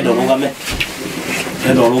 Tendo rugame.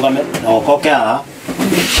 Tendo rugame. Na okoke haha.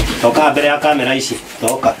 Toka mbere ya kamera ici.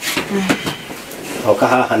 Toka. Toka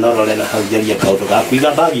haha norore na hau jaria kaundu ga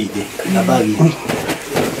kuiga bagi indi. Na bagi.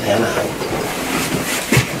 Yana.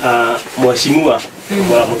 Mheshimiwa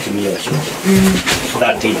kwa mutumia ucio.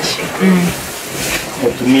 That age.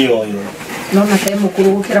 Mutumia uyu. No na sehemu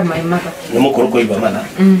mukuru gukira mai maka. Ni mukuru kuiba mana.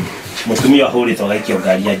 Mutumia huri to gaikio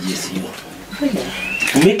ngari ya GSU.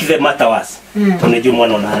 Make the matter worse. Tonejua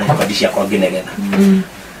mwana ona rekodi kwa ngenegetha.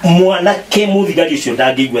 Mwana ke muthigari ucio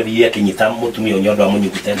ndangĩigua thiĩ akinyita mutumia ũnyondo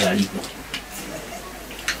amunyugute ngari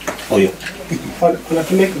ũyũ ona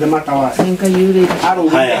to make the matter worse. Ninka yure.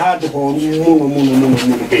 Haya hadi ho muno.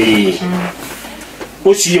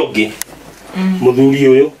 Ucio ũngĩ muthuri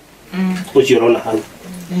ũyũ ucio rona hau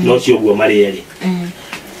no cio guo mari eri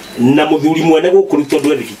na muthuri mwene gũkũ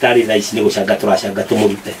tondu thibitarĩ thaa ici nĩ gũcanga tũracanga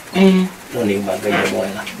tũmũrute no nĩ mangaire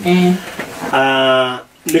mwega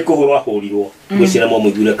nĩ kũhũrwo ahũrirwo gwĩcira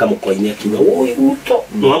mũthuri kamũkoine akiuga oi Ruto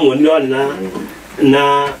no amwonire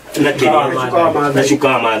na kĩrĩa na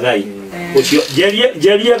cuka Maathai ucio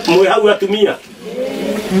jerie mwĩ hau atumia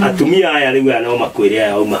aya rĩu no makwĩre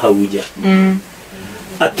aya auma hau nja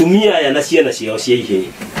atumia aya na ciana ciao cia ihĩ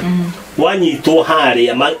wanyitwo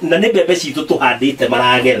harĩa na nĩ mbembe citũ tũhandĩte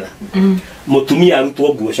maragetha mutumia arutwo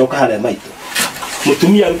nguo coka harĩa maitũ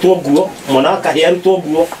mutumia arutwo nguo mwana akahĩa arutwo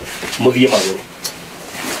nguo mũthiĩ magũrũ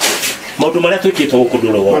maũndũ marĩa twĩkĩtwo gũkũ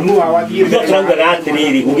ndũrwo no tũraugaga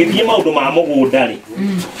atĩrĩrĩ ũgĩthiĩ maũndũ ma mũgũnda rĩ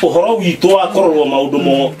ũhoro witũ wakororwo maũndũ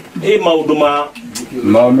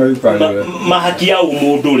mahaki ya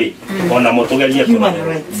mũndũ rĩ ona mũtũgerie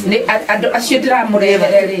andũ acio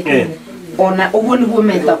ndĩramũrehere rĩ ona uguo niguo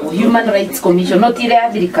metagwo Human Rights Commission no tire ya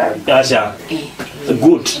thirikari aca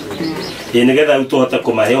good nigetha utohota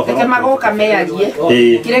kumahe ohoro ke magoka mearie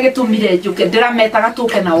kire gitumire njuke ndirametaga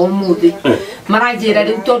tuke na umuthi maranjira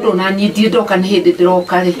riu tondu na ni ndie ndoka ni hindi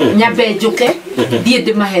ndiroka ri nyambe njuke ndie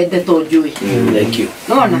ndimahende to njui thank you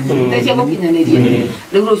nona ndecia gukinyanirie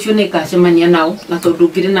riu rucio ni kacemania nao na tondu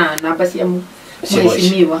ngiri na namba cia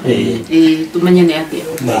mheshimiwa tumenyane atia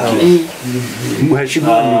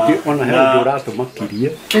mheshimiwa ningĩ ona he ũndũ ũratũmakirie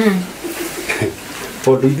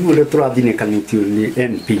tondũ ithuĩ tũrathinĩkanĩtio nĩ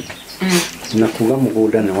MP na kuga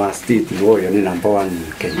mũgũnda nĩ wa state woyo nĩ number 1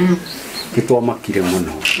 Kenya nĩtwamakire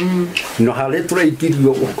mũno no harĩa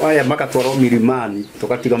tũraikirio aya magatwarwo Milimani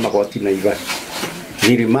tũgatiga magoti Naivasha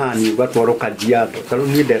Milimani ũgatwarwo Kajiado tarũ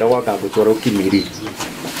niĩ nderaga gũtwarwo Kimiri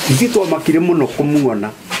ithuĩ twamakire mũno kũmuona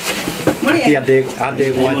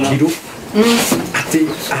ande Wanjiru ati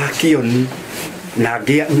akioni na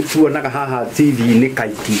ngia tuonaga haha TV-inĩ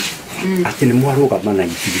kaingĩ ati nĩ mwarũgama na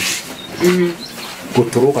ithuĩ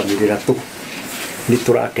gũtũrũgamĩrĩra nĩ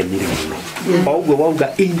tũrakenire mũno oguo wauga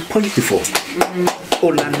impossible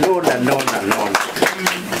ona nona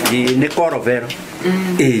nĩ Korovero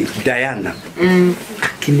Diana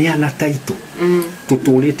akineana taito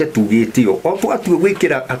tutũrĩte tugĩtio o tũgatue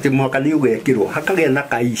gwĩkĩra atĩ mwaka nĩ ũgekĩrwo hakagĩa na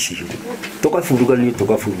kaicio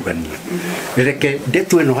tũgaburuganio reke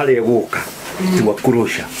ndeto ĩno harĩa gũka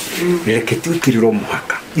tuakurusha reke twĩkĩrĩrwo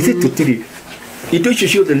mũhaka ithe tũtirĩ indo icio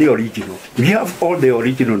ciothe nĩ original we have all the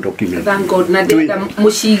original documents thank God na data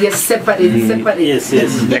mushige separate yes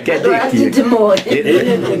reke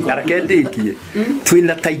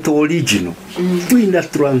twina title original twina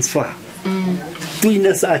transfer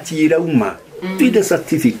twina search irauma twina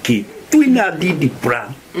certificate twina deed plan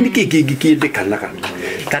niki kingi kindikanaga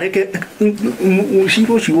tareke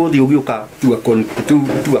ushiro shiwo thioka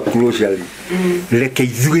tua closure reke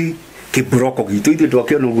ithui kibroko gitu ithu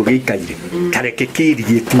twakiona uguo gikaire tareke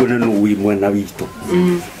kirie tuone no wi mwena witu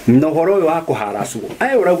no horo yo akuharacwo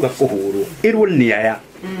aya urauga kuhurwo irwo ni aya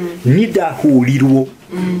ni ndahurirwo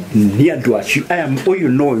ni andu acio aya uyu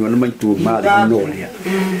noyo na maitu mari noria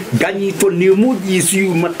nganyitwo ni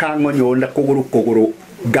mujiciu makangonyo na kuguru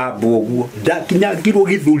gabo guo ndakinyangirwo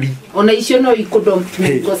githuri ona icio no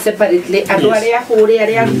ikudocument separately andu aria huri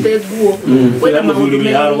aria rute guo kwena maundu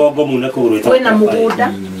ya rũgongo muna kũgũrũ kwena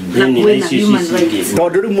mugunda na kwena human rights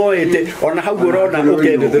tondu ri moete ona hau urona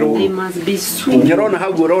ukeretherwo nyarona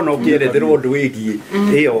hau urona ukeretherwo ndu wigie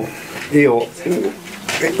iyo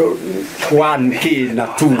 1K na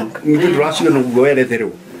 2 ndu racio no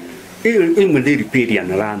gweretherwo imwe ndi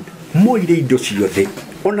riparian land moire indo ciothe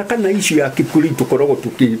ona kana icio ya Kikuyu tukoragwo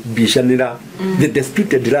tukibishanira the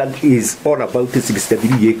disputed land is all about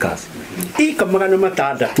 63 acres ika magana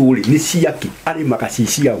matandatu ri ni ciaki ari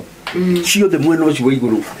magaciciao ciothe mwena ucio wa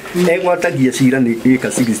iguru egwatagia cira ni ika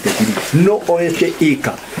 63 no oete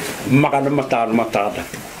ika magana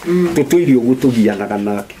matandatu tutwiri uguo tugianaga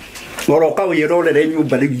nake Ngoroka wirorere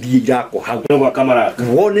nyumba riu iria irako hau Ngwa kamera.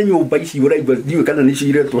 wone nyumba ici uraiba ndiwe kana ni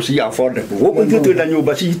ciretwo cia affordable guku ithuĩ twĩna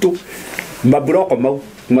nyumba citũ maburoko mau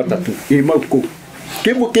matatu mau kũ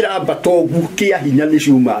kimwe kirambata ũguo kĩa hinya nĩ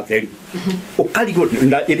ciuma theri ũkarigwo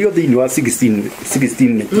na ĩrĩ o thĩinĩ wa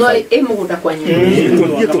 16 no mũgũnda kwa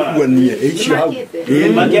tũthiĩ tũkuanie icio hau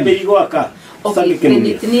Makĩambĩrĩria gwaka. Okay, then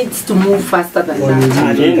it needs to move faster than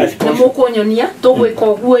that. Na mũkũnyonia tũgwĩka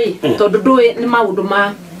ũguo ĩ tondũ ndũĩ nĩ maũndũ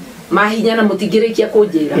ma hinya na mũtingĩrĩkia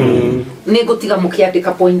kũnjĩra nĩ ngũtiga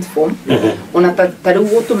mũkĩandĩka point form ona ta rĩu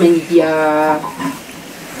gũtũmenyithia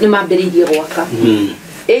nĩ mambĩrĩirie gwaka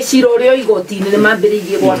ĩcira ũrĩa igoti-inĩ nĩ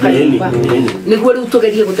mambĩrĩirie gwaka nyũmba nĩguo rĩu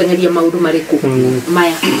tũgerie gũteng'eria maũndũ marĩkũ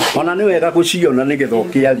maya ona nĩ wega gũciona nĩgetha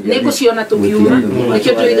ũkĩaria nĩ ngũciona tũkiuma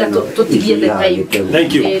nĩkĩo twĩga tũtigie the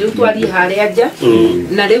time rĩu twarie harĩa nja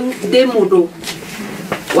na rĩu ndĩ mũndũ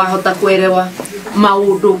wahota kwerewa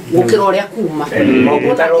maũndũ gũkĩra ũrĩa kuma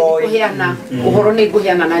kũheana ũhoro nĩ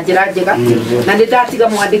ngũheana na njĩra njega na nĩ ndatiga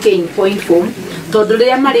mwandĩke in point form tondũ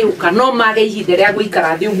rĩrĩa marĩũka no mage ihinda rĩa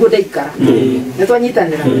gũikara thĩ ũguo ndaikara nĩ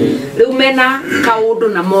twanyitanĩra rĩu mena kaũndũ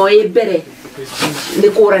na moĩ mbere nĩ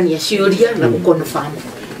kũrania ciũria na gũconfirm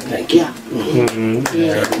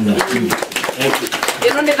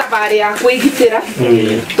ĩno nĩ thabarĩ ya kwĩgitĩra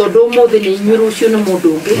tondũ ũmũthĩ nĩ inyuĩ rũciũ nĩ mũndũ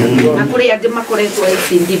ũngĩ na kũrĩ angĩ makoretwo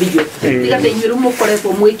as individual tiga ta inyuĩ rĩu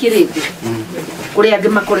mũkoretwo mwĩkĩrĩte kũrĩ angĩ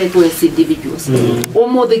makoretwo as individuals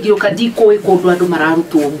ũmũthĩ ngĩũka ndikũĩ kũndũ andũ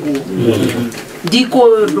mararutwo nguo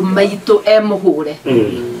ndikũĩ ũndũ maitũ mũhũre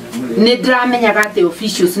nĩ ndĩramenyaga atĩ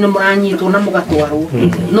officials nĩ mũranyitwo na mũgatwarwo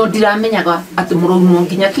no ndiramenyaga atĩ mũraunwo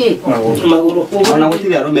nginya kĩ magũrũ ona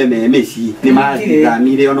gũtirĩ arũme me mĩciĩ nĩ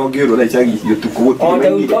mathamire ona ũngĩũrora icagi icio ũtukũ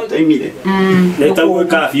gũtirĩ Nĩ ta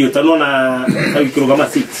gwĩka biũ ta nona agĩkĩrũgama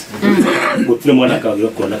 6 gũtirĩ mwana kagĩra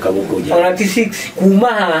kuona kagũkũ nja ona ti 6 kuma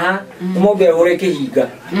haha mũmbe ũre kĩhinga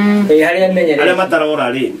harĩa menyerere arĩa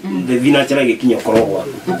matarora rĩ thina njĩra gĩkinya korogwa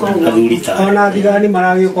athuri ta ona thigani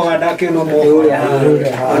maragĩũka handa kĩno mũndũ ũrĩa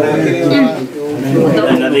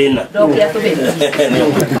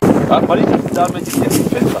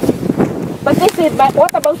But they say, but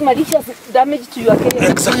what about malicious damage to your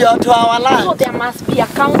case? To our land. So there must be a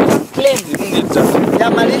counter claim. Yeah,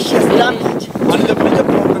 malicious damage. And the major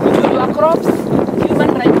problem is To your crops, human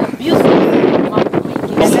rights abuse.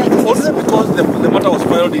 only because the matter was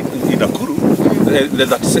filed in Nakuru, the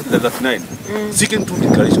 39, seeking two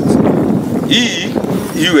declarations. Hii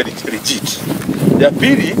legit. Ya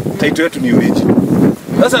pili title yetu ni origin.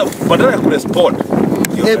 Sasa badala ya kurespond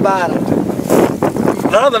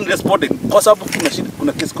rather than responding kwa sababu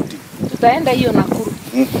kuna case koti. Tutaenda hiyo Nakuru.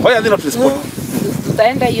 Why are they not responding?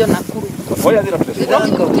 Tutaenda hiyo Nakuru. Why are they not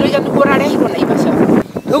responding? Tutaenda kũrare hiyo Naivasha.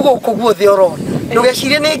 Ũguo kũguo thĩ orona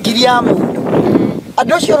ndũgecirie nĩ ngiri ya mũndũ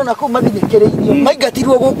andũ acio orona kũu mathinĩkĩrĩirio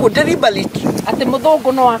maingatirwo gũkũ deliberately atĩ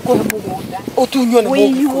mũthũngũ no akũhe mũgũnda ũtunywo nĩ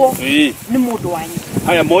mũndũ nĩ mũndũ wanyu.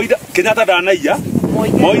 Haya Moida Kenyatta danaiya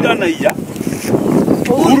Moida naiya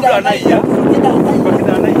Uhuru danaiya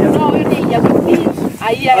no huyu ni ya kupi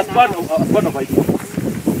aya as part of it.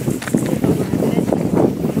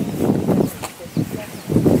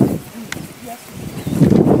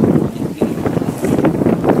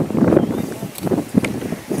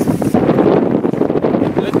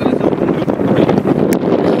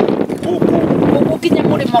 ukinya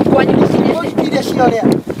mũrĩmo kwanyu gũcinĩire ciorĩa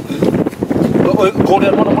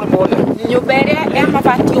kũrĩa mũno nyũmba ĩrĩa ya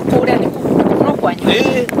mabati ũkũrĩa no kwanyu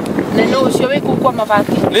na no ũcio wĩ kũu kwa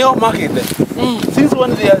mabati leo makete since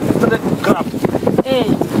when they started crap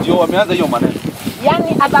ndio wameanza hiyo maneno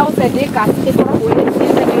yani about a decade ĩkoragwo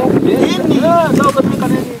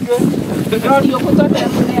ndio kutoka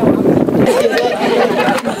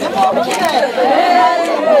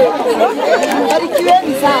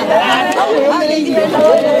Barikiweni sana.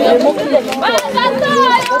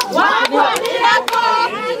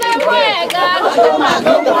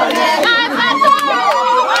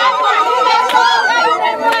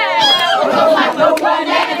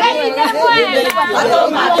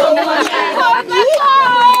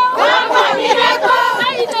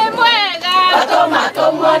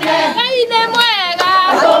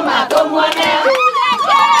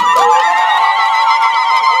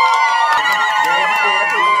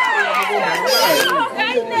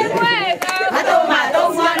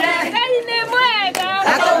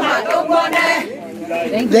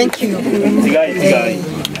 Thank you.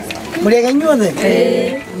 Muri ganyuothe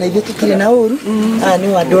na ithuĩ tũtirĩ na ũru aya nĩ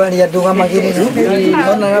andũ arĩa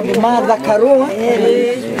ndũgamagĩrĩra ona Martha Karua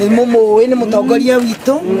nĩ mũmũĩ nĩ mũtongoria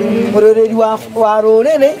witũ mũrũrĩri wa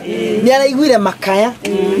rũrĩrĩ nĩ araiguire makaya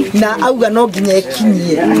na auga no nginya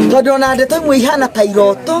ekinyie tondu ona ndeto imwe ihana ta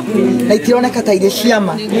iroto na itironeka ta ire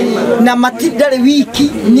ciama na matindari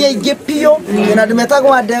wiki ni aingi pio na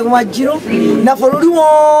ndumetagwo Ndegwa Njiro na bururi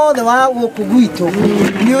wothe wa guku gwitu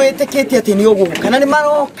ni witikitie ati ni uguka na ni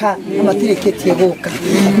maroka na matirikitie guka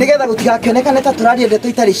nigetha gutigakionekane ta turaria ndeto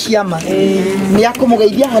itari ciama ni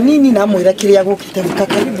akumugeithia hanini na mwira kiria gukite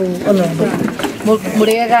karibu ona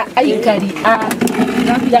murega aikari a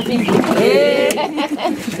Davithi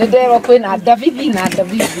ndero kwina Davithi na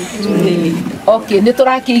Davithi okay ni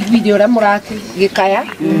turakiiguithia uria murakigikaya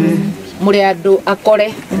muri andu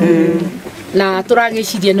akore na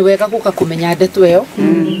turagiciria ni wega guka kumenya ndeto iyo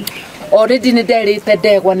already ni nderite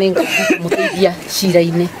Ndegwa ni muteithia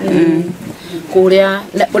cira-ini kuria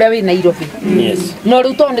uria wi Nairobi no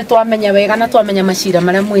riu tondu twamenya wega na twamenya macira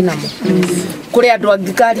maria mwinamo kuri andu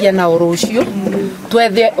angikaria na urucio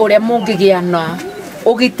twethe uria mungigia na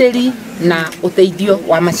ugiteri na uteithio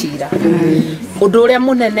wa macira undu uria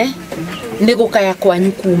munene ni gukaya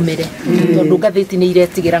kwanyu kumire tondu ngathiti ni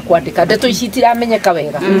iretigira kwandika ndeto ici itiramenyeka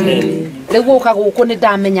wega riu guka guku ni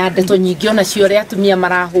ndamenya ndeto nyingi ona cio ria atumia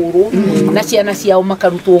marahurwo na ciana ciao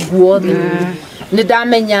makarutwo nguo thi ni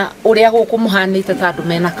ndamenya uria guku muhanite ta andu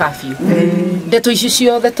mena kafyu ndeto ici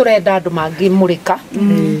ciothe turenda andu mangimurika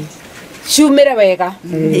ciumire wega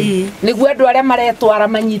niguo andu aria maretwara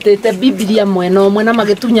manyitite Biblia mwena umwe na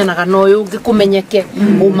magitunyanaga na uyu ngikumenyeke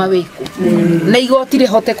uma wiku na igoti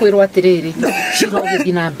rihote kwirwo atiriri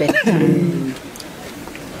cirogithi na mbere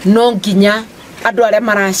no nginya andu aria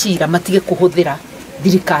maracira matige kuhuthira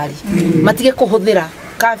thirikari matige kuhuthira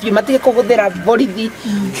kafyu matige kuhuthira borithi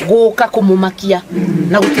guka kumumakia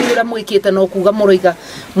na gutira mwikite no kuga muroiga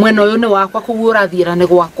mwena uyu ni wakwa kuguo urathira ni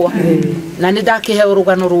gwakwa na ni ndakihe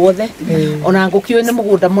urugano ruothe ona ngukio ni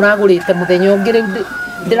mugunda muragurite muthenya ungi riu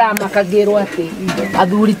ndiramakagirwo ati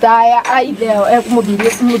athuri taya aithe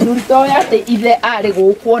muthuri toya ati ithe ari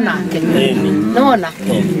guku nake nona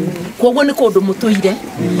koguo ni kundu mutuire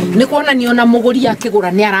ni kuonanio na muguri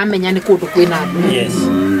akigura ni aramenya ni kundu kwina andu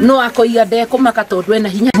no akoiga ndekumaka tondu ena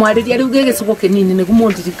hinya mwariria riu gigicigo kinini niguo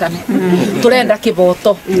mundirikane turenda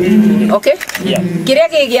kiboto okay kiria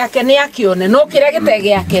gigiake ni akione no kiria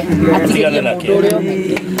gitegiake atigirie mundu urio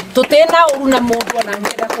tutina uru na mundu ona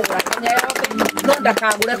ngenda kugura Kenya yothe no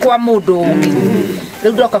ndakagure kwa mundu ungi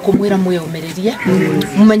riu ndoka kumwira mwiyumiririe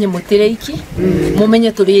mumenye mutireiki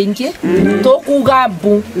mumenye turi ingi tukuga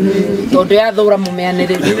mbu tondu ya thura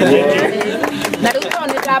mumeaniririe na riu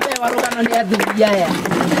tone ndabewa rugano ni athuri aya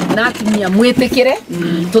na atumia mwitikire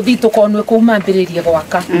tuthi tukonwe kumambiririe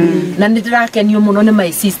gwaka na ni ndirakenio muno ni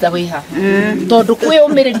my sister wiha tondu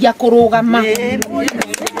kwiyumiriria kurugama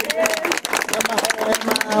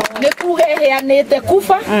ni kugeheanite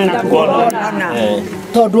kufa na kurona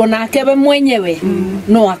tondu onake we mwenyewe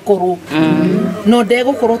no akuru no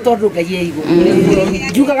ndegukuru tondu Ngai eigu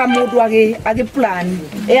njugaga mundu agi plan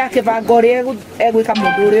akibanga uria egwika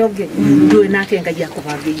mundu uria ungi ndui nake Ngai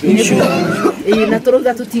akubangire na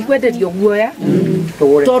turuga tutikwenderio guoya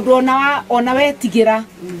tondu ona wetigira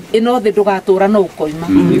ino thi ndugatura no ukoima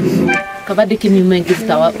kabadi kimiume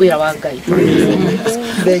ngirutawa wira wa Ngai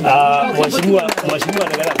mwashimua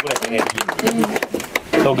negera kurekereria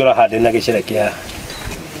tongera hande na gicere kia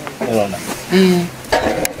urona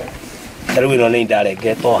riu ino ni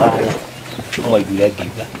ndarengetwo haria mwaiguire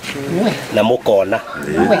ngiuga na mukona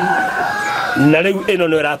na riu ino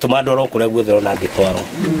ni iratuma ndoro kuria guothe ona ngitwarwo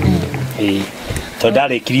to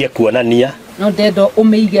ndarikirie kuonania no ndendo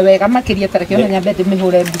umeige wega makiria tareke ona nyambe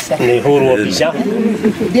ndimihure mbica ni hurwo mbica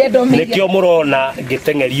ndendo umeige nikio murona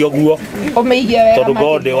ngitengerio guo umeige wega tondu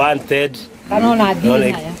God wanted kanona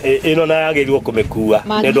ndina ino na yagirwo kumekua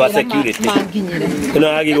ni undu wa security ino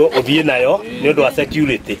yagirwo uthie nayo ni undu wa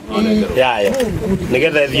security yayo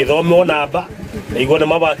nigetha thie thomwo namba igwo na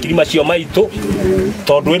mabakiri macio maitu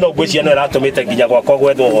tondu ino ngwiciano iratumite nginya gwakwa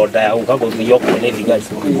gwethwo honda ya uka guthio kwene thigari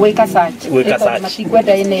wika search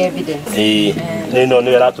matikwenda ine evidence ino ni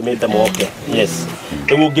iratumite moke yes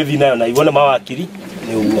riu ngithi nayo na igwo na mabakiri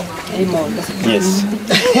ni uguo yes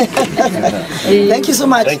thank you so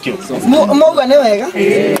much thank you moga ne wega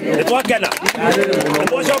ni twakena ni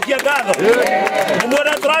mwacokia ngatho ni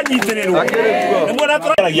mwona turanyitirirwo ni mwona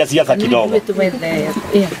turaragia siasa kidogo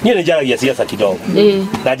ni njaragia siasa kidogo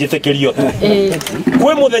na njitikirio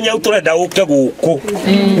kwi muthenya uturenda uke guku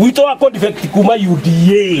wito wa defect kuma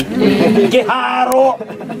UDA kiharo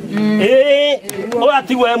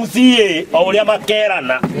oyatigwo MCA o uria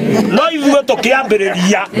makerana no ithuĩ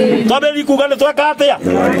tukiambĩrĩria twambĩrĩria kuga nĩ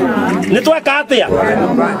tweka atia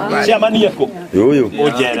ciamanie kũ Uyu.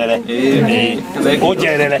 Ujerere.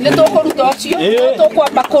 Ujerere. Nĩ tũkũruta ũcio,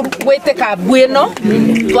 tũkwamba gwĩtĩka mbu ĩno,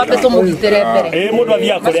 twambe tũmũgitĩre mbere. Mũndũ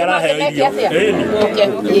athiaga kũrĩa araheo irio.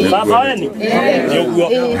 Baba weni? Nĩ ũguo.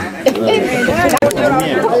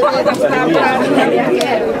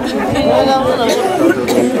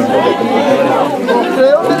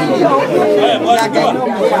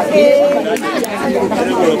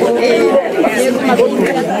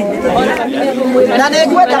 Na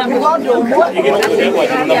nĩngwenda kuga ũndũ ũmwe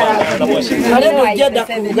harĩ ũndũ ingĩenda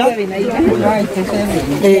kuga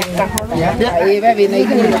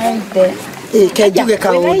ke njuge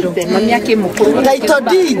kaũndũ title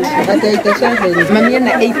deed mami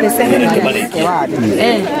ena 87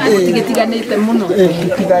 tigitiganĩte mũno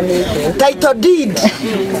title deed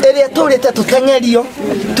ĩrĩa tũrĩte tũteng'erio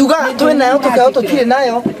tugaga twĩ nayo tũkao tũtirĩ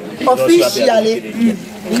nayo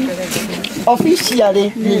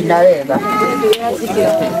officially na wega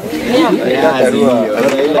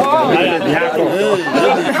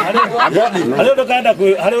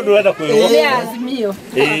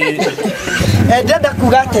ndenda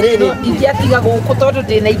kuga atĩrĩrĩ ingĩatiga gũkũ tondũ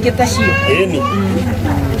ndĩna ingĩ ta cio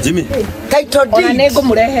Jimmy title deed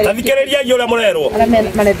nĩngũmũrehere Thikĩrĩriai ũrĩa mũrerwo.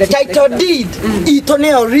 title deed itũ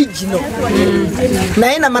nĩ original na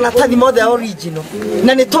ĩna maratathi mothe original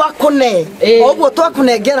na nĩ twakũne ũguo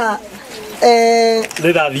twakũnengera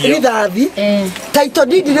rithathi title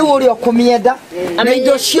deed rĩu ũrĩa ũkũmĩenda na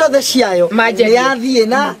indo ciothe ciayo nĩ yathiĩ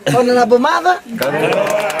na ona namba matha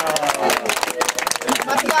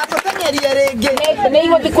matigakũtengerie rĩngĩ nĩ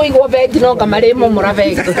igũthi kũigwo bengi no nga marĩmomora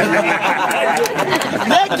bengi thengio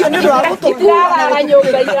nĩ ũndũ wa gũtũkua irarara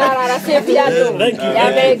nyũmba irarara save ya andũ ya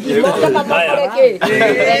bengi moka mamore kĩ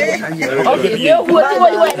nĩ ũguo ti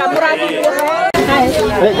wega mũrathimwo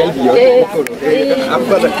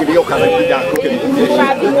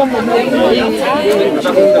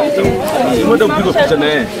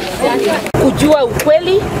kujua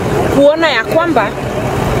ukweli, kuona ya kwamba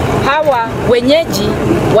hawa wenyeji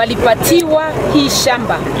walipatiwa hii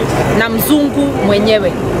shamba na mzungu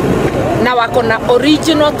mwenyewe na wako na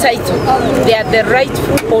original title, they are the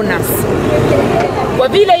rightful owners. Kwa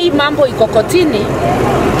vile hii mambo iko kotini,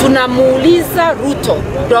 tunamuuliza Ruto,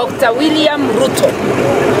 Dr. William Ruto,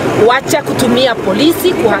 wacha kutumia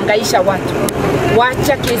polisi kuhangaisha watu,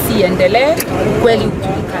 wacha kesi iendelee, kweli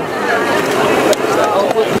ujulikane.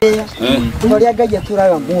 Tunalia Ngai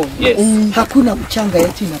aturaga muoyo. Hakuna mchanga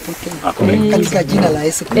yetu inapotea katika jina la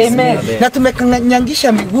Yesu Kristo. Na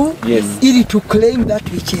tumekanyangisha miguu ili to claim that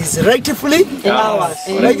which is rightfully ours.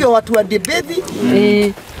 Na hivyo watu wa debate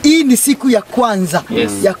hii ni siku ya kwanza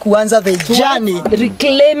ya kuanza the journey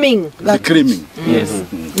reclaiming. Yes.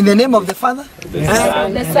 In the name of the Father, the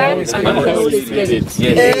Son, and the Holy Spirit.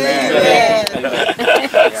 Amen.